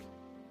risk.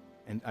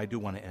 And I do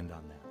want to end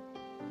on that.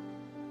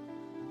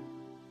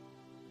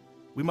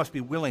 We must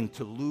be willing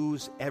to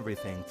lose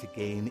everything to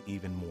gain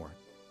even more.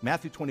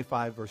 Matthew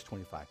 25, verse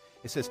 25.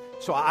 It says,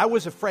 so I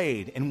was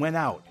afraid and went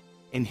out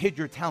and hid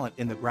your talent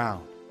in the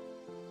ground.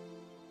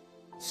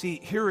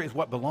 See, here is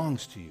what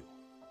belongs to you.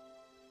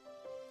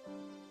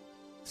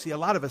 See, a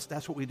lot of us,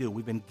 that's what we do.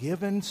 We've been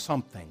given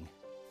something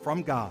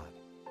from God,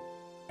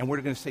 and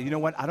we're going to say, you know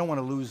what? I don't want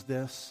to lose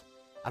this.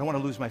 I don't want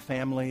to lose my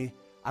family.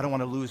 I don't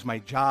want to lose my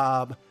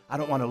job. I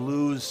don't want to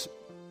lose,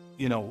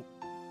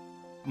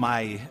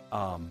 my,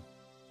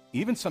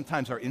 even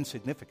sometimes our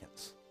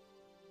insignificance.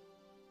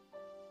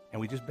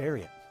 And we just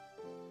bury it.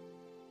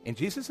 And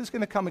Jesus is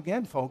going to come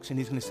again, folks, and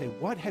he's going to say,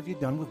 what have you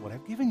done with what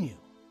I've given you?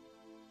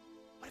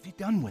 What have you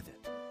done with it?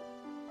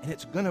 And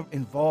it's going to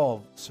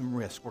involve some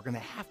risk. We're going to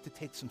have to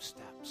take some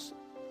steps.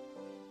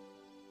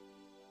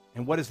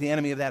 And what is the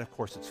enemy of that? Of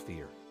course, it's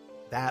fear.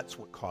 That's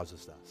what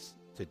causes us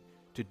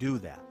to do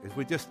that. Is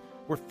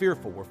we're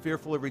fearful. We're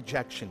fearful of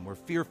rejection. We're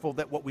fearful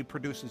that what we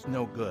produce is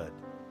no good.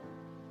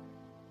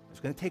 It's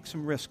going to take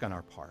some risk on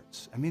our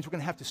parts. It means we're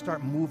going to have to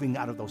start moving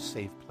out of those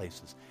safe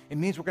places. It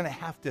means we're going to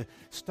have to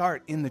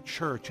start in the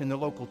church, in the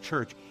local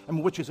church,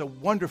 which is a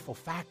wonderful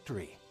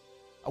factory,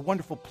 a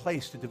wonderful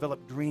place to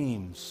develop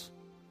dreams,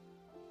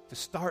 to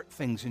start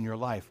things in your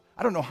life.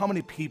 I don't know how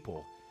many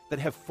people that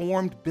have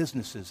formed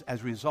businesses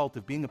as a result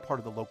of being a part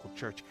of the local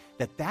church,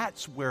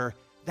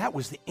 that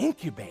was the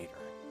incubator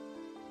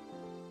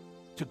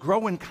to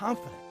grow in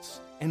confidence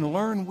and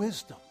learn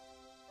wisdom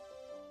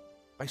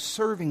by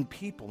serving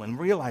people and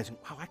realizing,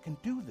 wow, I can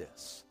do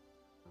this.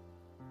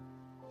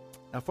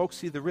 Now, folks,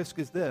 see, the risk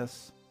is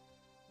this,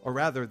 or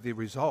rather the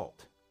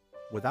result,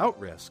 without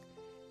risk,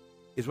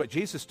 is what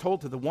Jesus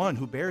told to the one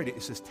who buried it.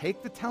 He says,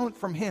 take the talent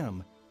from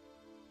him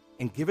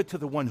and give it to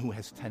the one who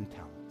has 10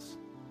 talents.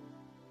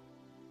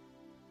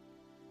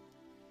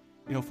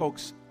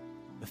 Folks,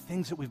 the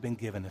things that we've been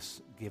given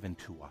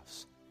to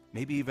us,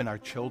 maybe even our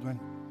children,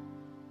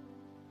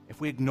 if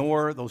we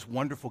ignore those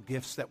wonderful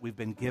gifts that we've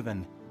been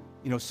given,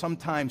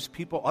 sometimes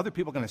other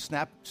people are going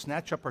to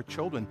snatch up our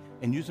children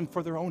and use them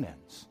for their own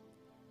ends.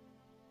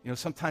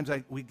 Sometimes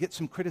we get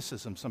some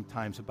criticism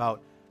sometimes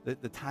about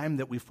the time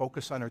that we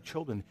focus on our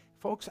children.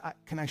 Folks,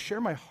 can I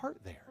share my heart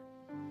there?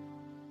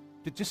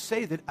 To just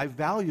say that I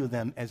value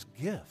them as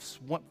gifts.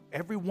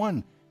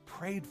 Everyone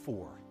prayed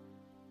for,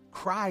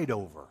 cried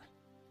over.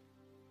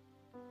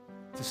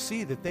 To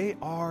see that they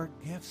are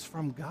gifts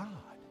from God.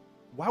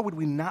 Why would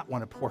we not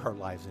want to pour our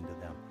lives into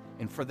them?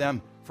 And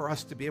for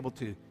us to be able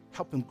to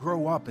help them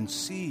grow up and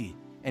see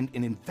and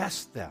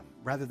invest them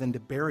rather than to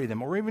bury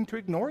them or even to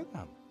ignore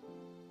them.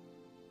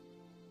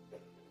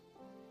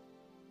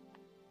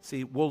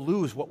 See, we'll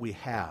lose what we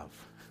have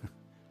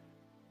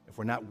if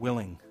we're not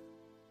willing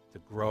to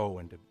grow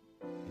and to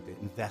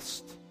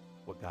invest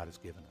what God has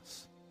given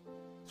us.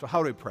 So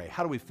how do we pray?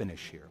 How do we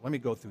finish here? Let me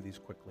go through these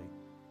quickly.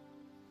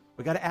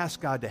 We've got to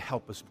ask God to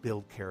help us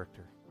build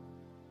character.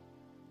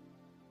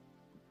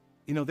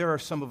 There are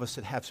some of us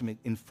that have some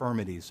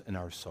infirmities in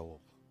our soul.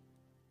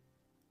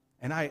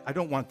 And I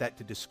don't want that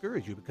to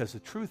discourage you, because the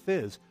truth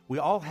is we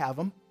all have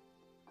them,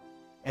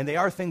 and they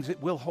are things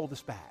that will hold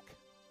us back.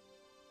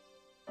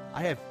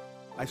 I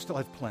still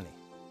have plenty.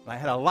 I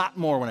had a lot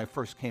more when I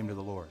first came to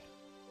the Lord.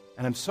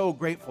 And I'm so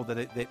grateful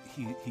that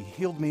He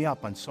healed me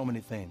up on so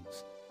many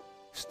things.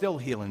 Still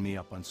healing me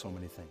up on so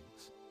many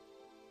things.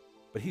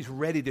 But He's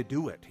ready to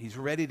do it. He's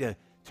ready to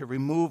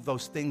remove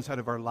those things out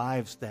of our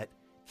lives that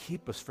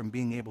keep us from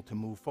being able to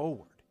move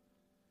forward.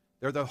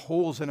 They're the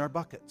holes in our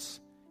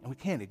buckets, and we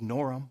can't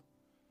ignore them.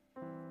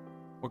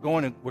 We're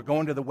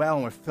going to the well,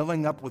 and we're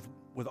filling up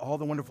with all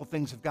the wonderful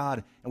things of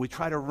God, and we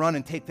try to run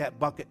and take that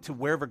bucket to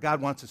wherever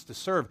God wants us to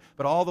serve.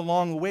 But all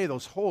along the way,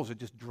 those holes are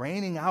just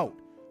draining out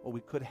what we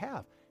could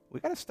have.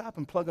 We've got to stop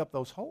and plug up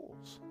those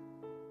holes.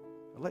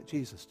 But let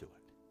Jesus do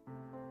it.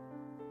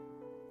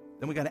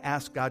 Then we've got to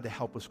ask God to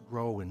help us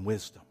grow in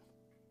wisdom.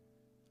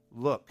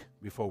 Look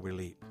before we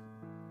leap.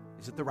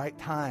 Is it the right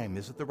time?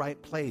 Is it the right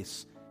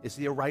place? Is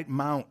it the right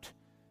mount?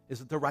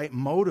 Is it the right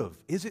motive?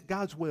 Is it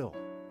God's will?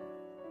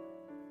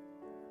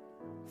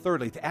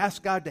 Thirdly, to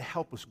ask God to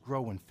help us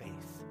grow in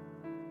faith,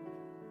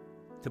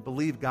 to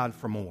believe God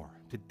for more,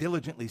 to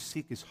diligently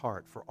seek His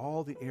heart for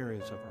all the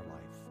areas of our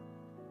life.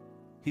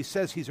 He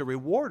says He's a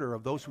rewarder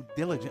of those who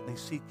diligently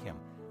seek Him.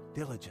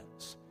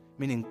 Diligence,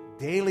 meaning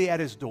daily at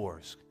His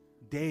doors,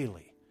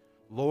 daily.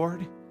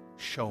 Lord,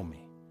 show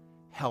me,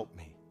 help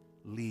me,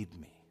 lead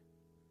me.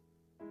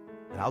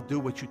 And I'll do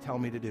what you tell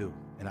me to do,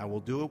 and I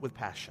will do it with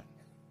passion.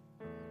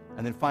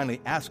 And then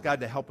finally, ask God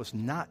to help us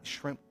not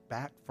shrink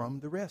back from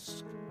the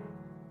risk.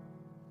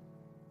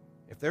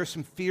 If there's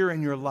some fear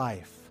in your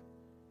life,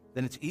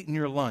 then it's eating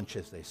your lunch,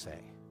 as they say.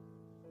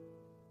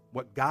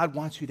 What God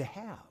wants you to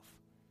have,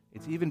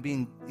 it's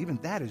even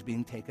that is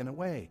being taken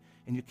away.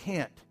 And you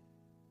can't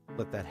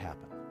let that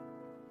happen.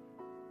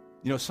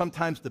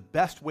 Sometimes the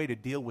best way to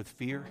deal with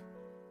fear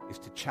is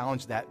to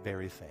challenge that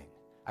very thing.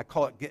 I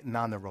call it getting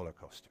on the roller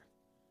coaster.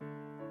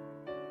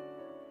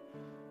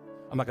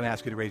 I'm not going to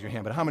ask you to raise your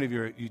hand, but how many of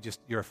you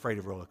you're afraid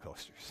of roller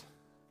coasters?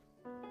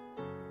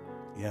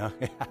 Yeah.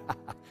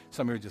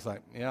 Some of you are just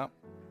like, yeah.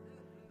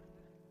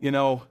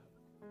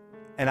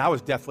 And I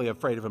was definitely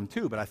afraid of them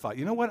too, but I thought,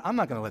 you know what? I'm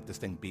not going to let this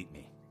thing beat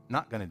me.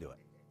 Not going to do it.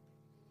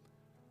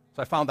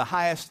 So I found the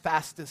highest,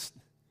 fastest,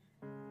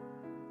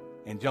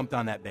 and jumped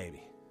on that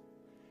baby.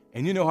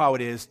 And you know how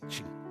it is.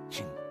 Ching,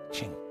 ching,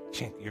 ching,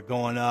 ching. You're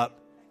going up.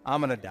 I'm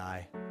going to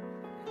die.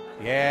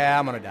 Yeah,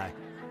 I'm going to die.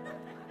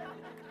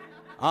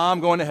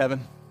 I'm going to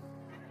heaven.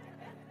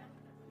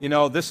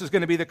 This is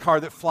going to be the car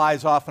that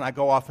flies off and I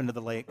go off into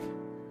the lake.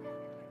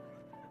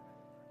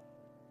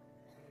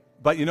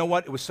 But you know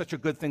what? It was such a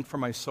good thing for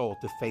my soul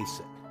to face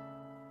it.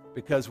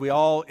 Because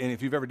and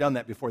if you've ever done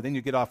that before, then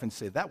you get off and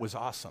say, that was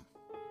awesome.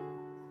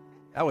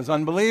 That was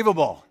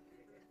unbelievable.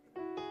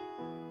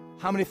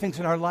 How many things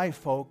in our life,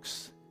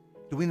 folks,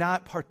 do we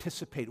not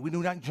participate? We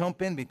do not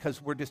jump in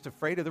because we're just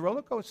afraid of the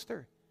roller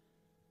coaster.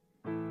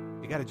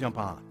 You got to jump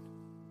on.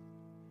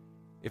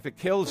 If it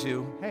kills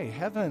you, hey,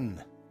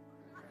 heaven.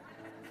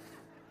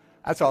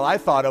 That's all I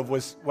thought of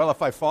was, well,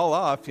 if I fall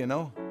off,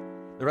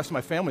 the rest of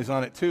my family's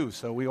on it too,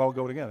 so we all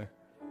go together.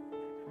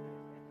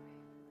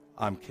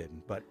 I'm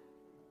kidding, but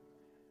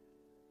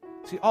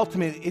see,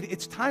 ultimately,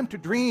 it's time to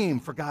dream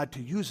for God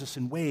to use us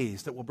in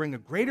ways that will bring a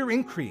greater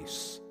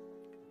increase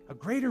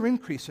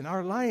in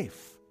our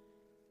life.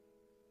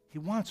 He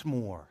wants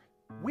more.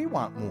 We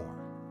want more,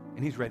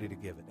 and He's ready to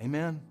give it.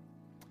 Amen?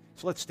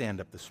 So let's stand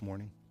up this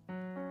morning.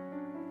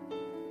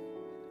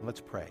 Let's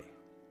pray.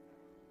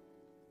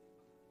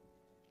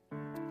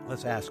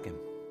 Let's ask Him.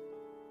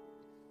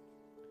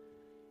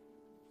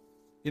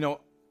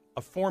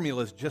 A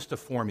formula is just a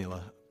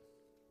formula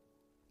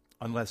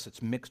unless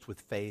it's mixed with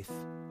faith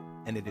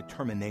and a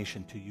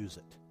determination to use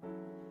it.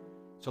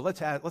 So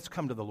let's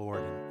come to the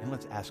Lord and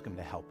let's ask Him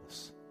to help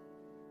us.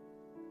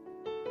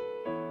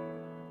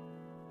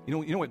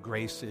 You know what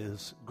grace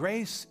is?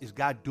 Grace is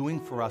God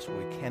doing for us what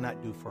we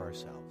cannot do for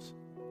ourselves.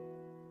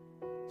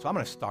 So I'm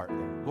going to start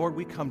there. Lord,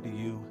 we come to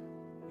you,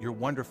 your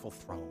wonderful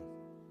throne.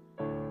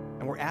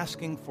 we're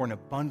asking for an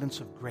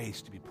abundance of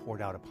grace to be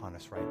poured out upon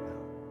us right now.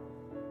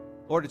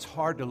 Lord, it's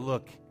hard to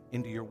look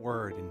into your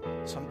word,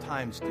 and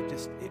sometimes to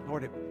just,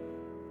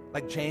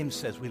 like James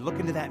says, we look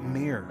into that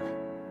mirror,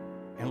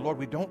 and Lord,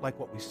 we don't like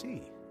what we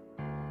see.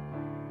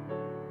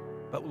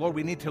 But Lord,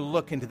 we need to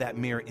look into that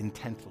mirror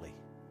intently,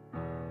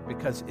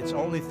 because it's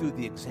only through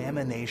the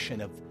examination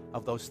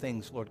of those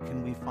things, Lord,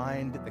 can we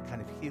find the kind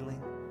of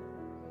healing,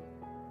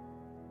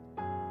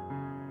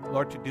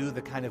 Lord, to do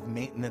the kind of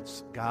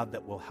maintenance, God,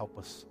 that will help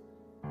us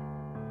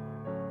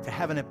to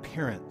have an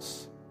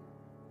appearance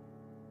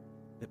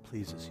that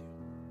pleases you.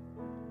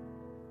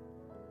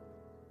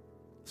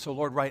 So,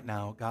 Lord, right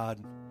now,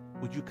 God,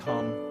 would you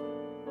come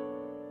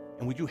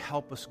and would you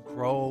help us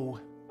grow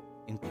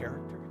in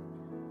character?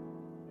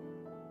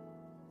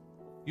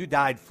 You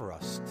died for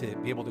us to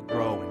be able to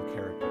grow in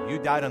character. You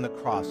died on the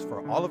cross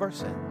for all of our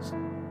sins.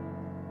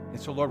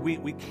 And so, Lord,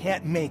 we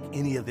can't make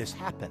any of this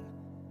happen.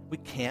 We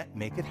can't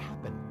make it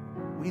happen.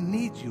 We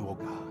need you, oh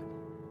God.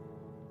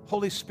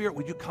 Holy Spirit,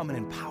 would you come and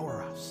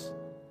empower us?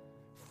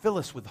 Fill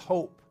us with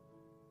hope.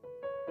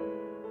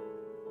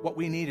 What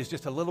we need is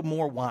just a little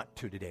more want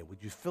to today.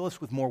 Would you fill us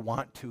with more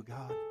want to,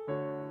 God?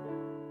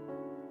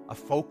 A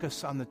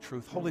focus on the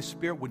truth. Holy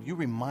Spirit, would you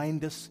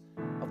remind us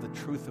of the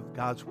truth of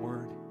God's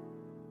word?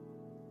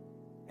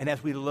 And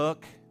as we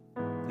look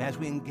and as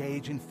we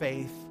engage in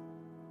faith,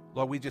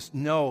 Lord, we just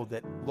know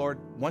that, Lord,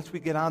 once we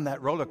get on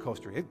that roller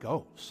coaster, it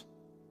goes.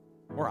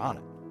 We're on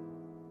it.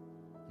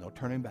 No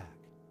turning back.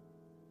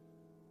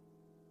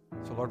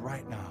 So, Lord,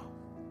 right now,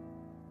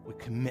 we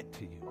commit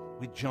to you.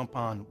 We jump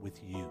on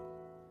with you.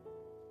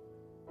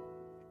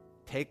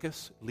 Take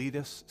us, lead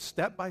us,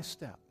 step by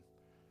step.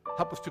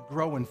 Help us to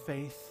grow in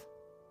faith,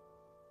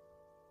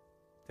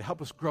 to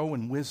help us grow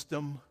in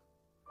wisdom,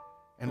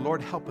 and,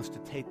 Lord, help us to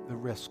take the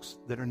risks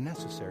that are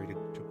necessary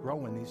to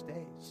grow in these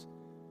days.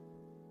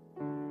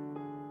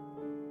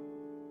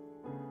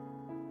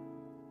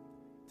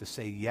 To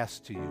say yes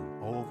to you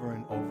over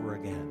and over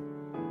again,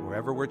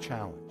 wherever we're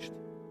challenged.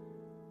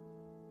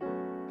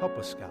 Help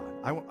us, God.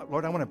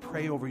 Lord, I want to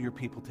pray over your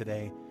people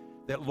today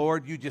that,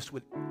 Lord, you just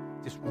would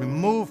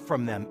remove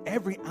from them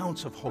every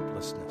ounce of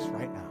hopelessness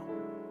right now.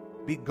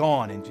 Be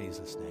gone in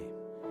Jesus' name.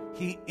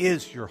 He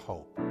is your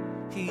hope.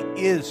 He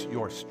is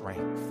your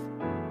strength.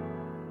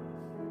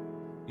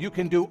 You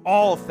can do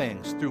all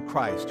things through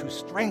Christ who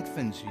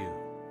strengthens you.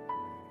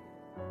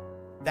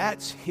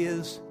 That's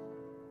his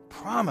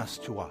promise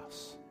to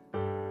us.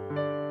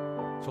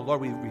 So,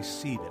 Lord, we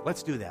receive it.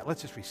 Let's do that.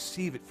 Let's just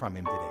receive it from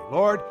him today.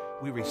 Lord,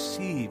 we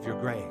receive your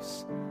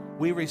grace.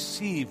 We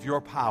receive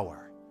your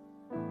power.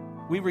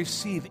 We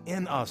receive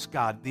in us,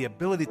 God, the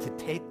ability to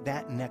take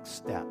that next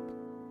step,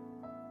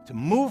 to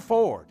move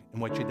forward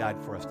in what you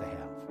died for us to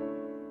have.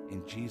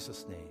 In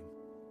Jesus' name,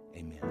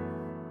 amen.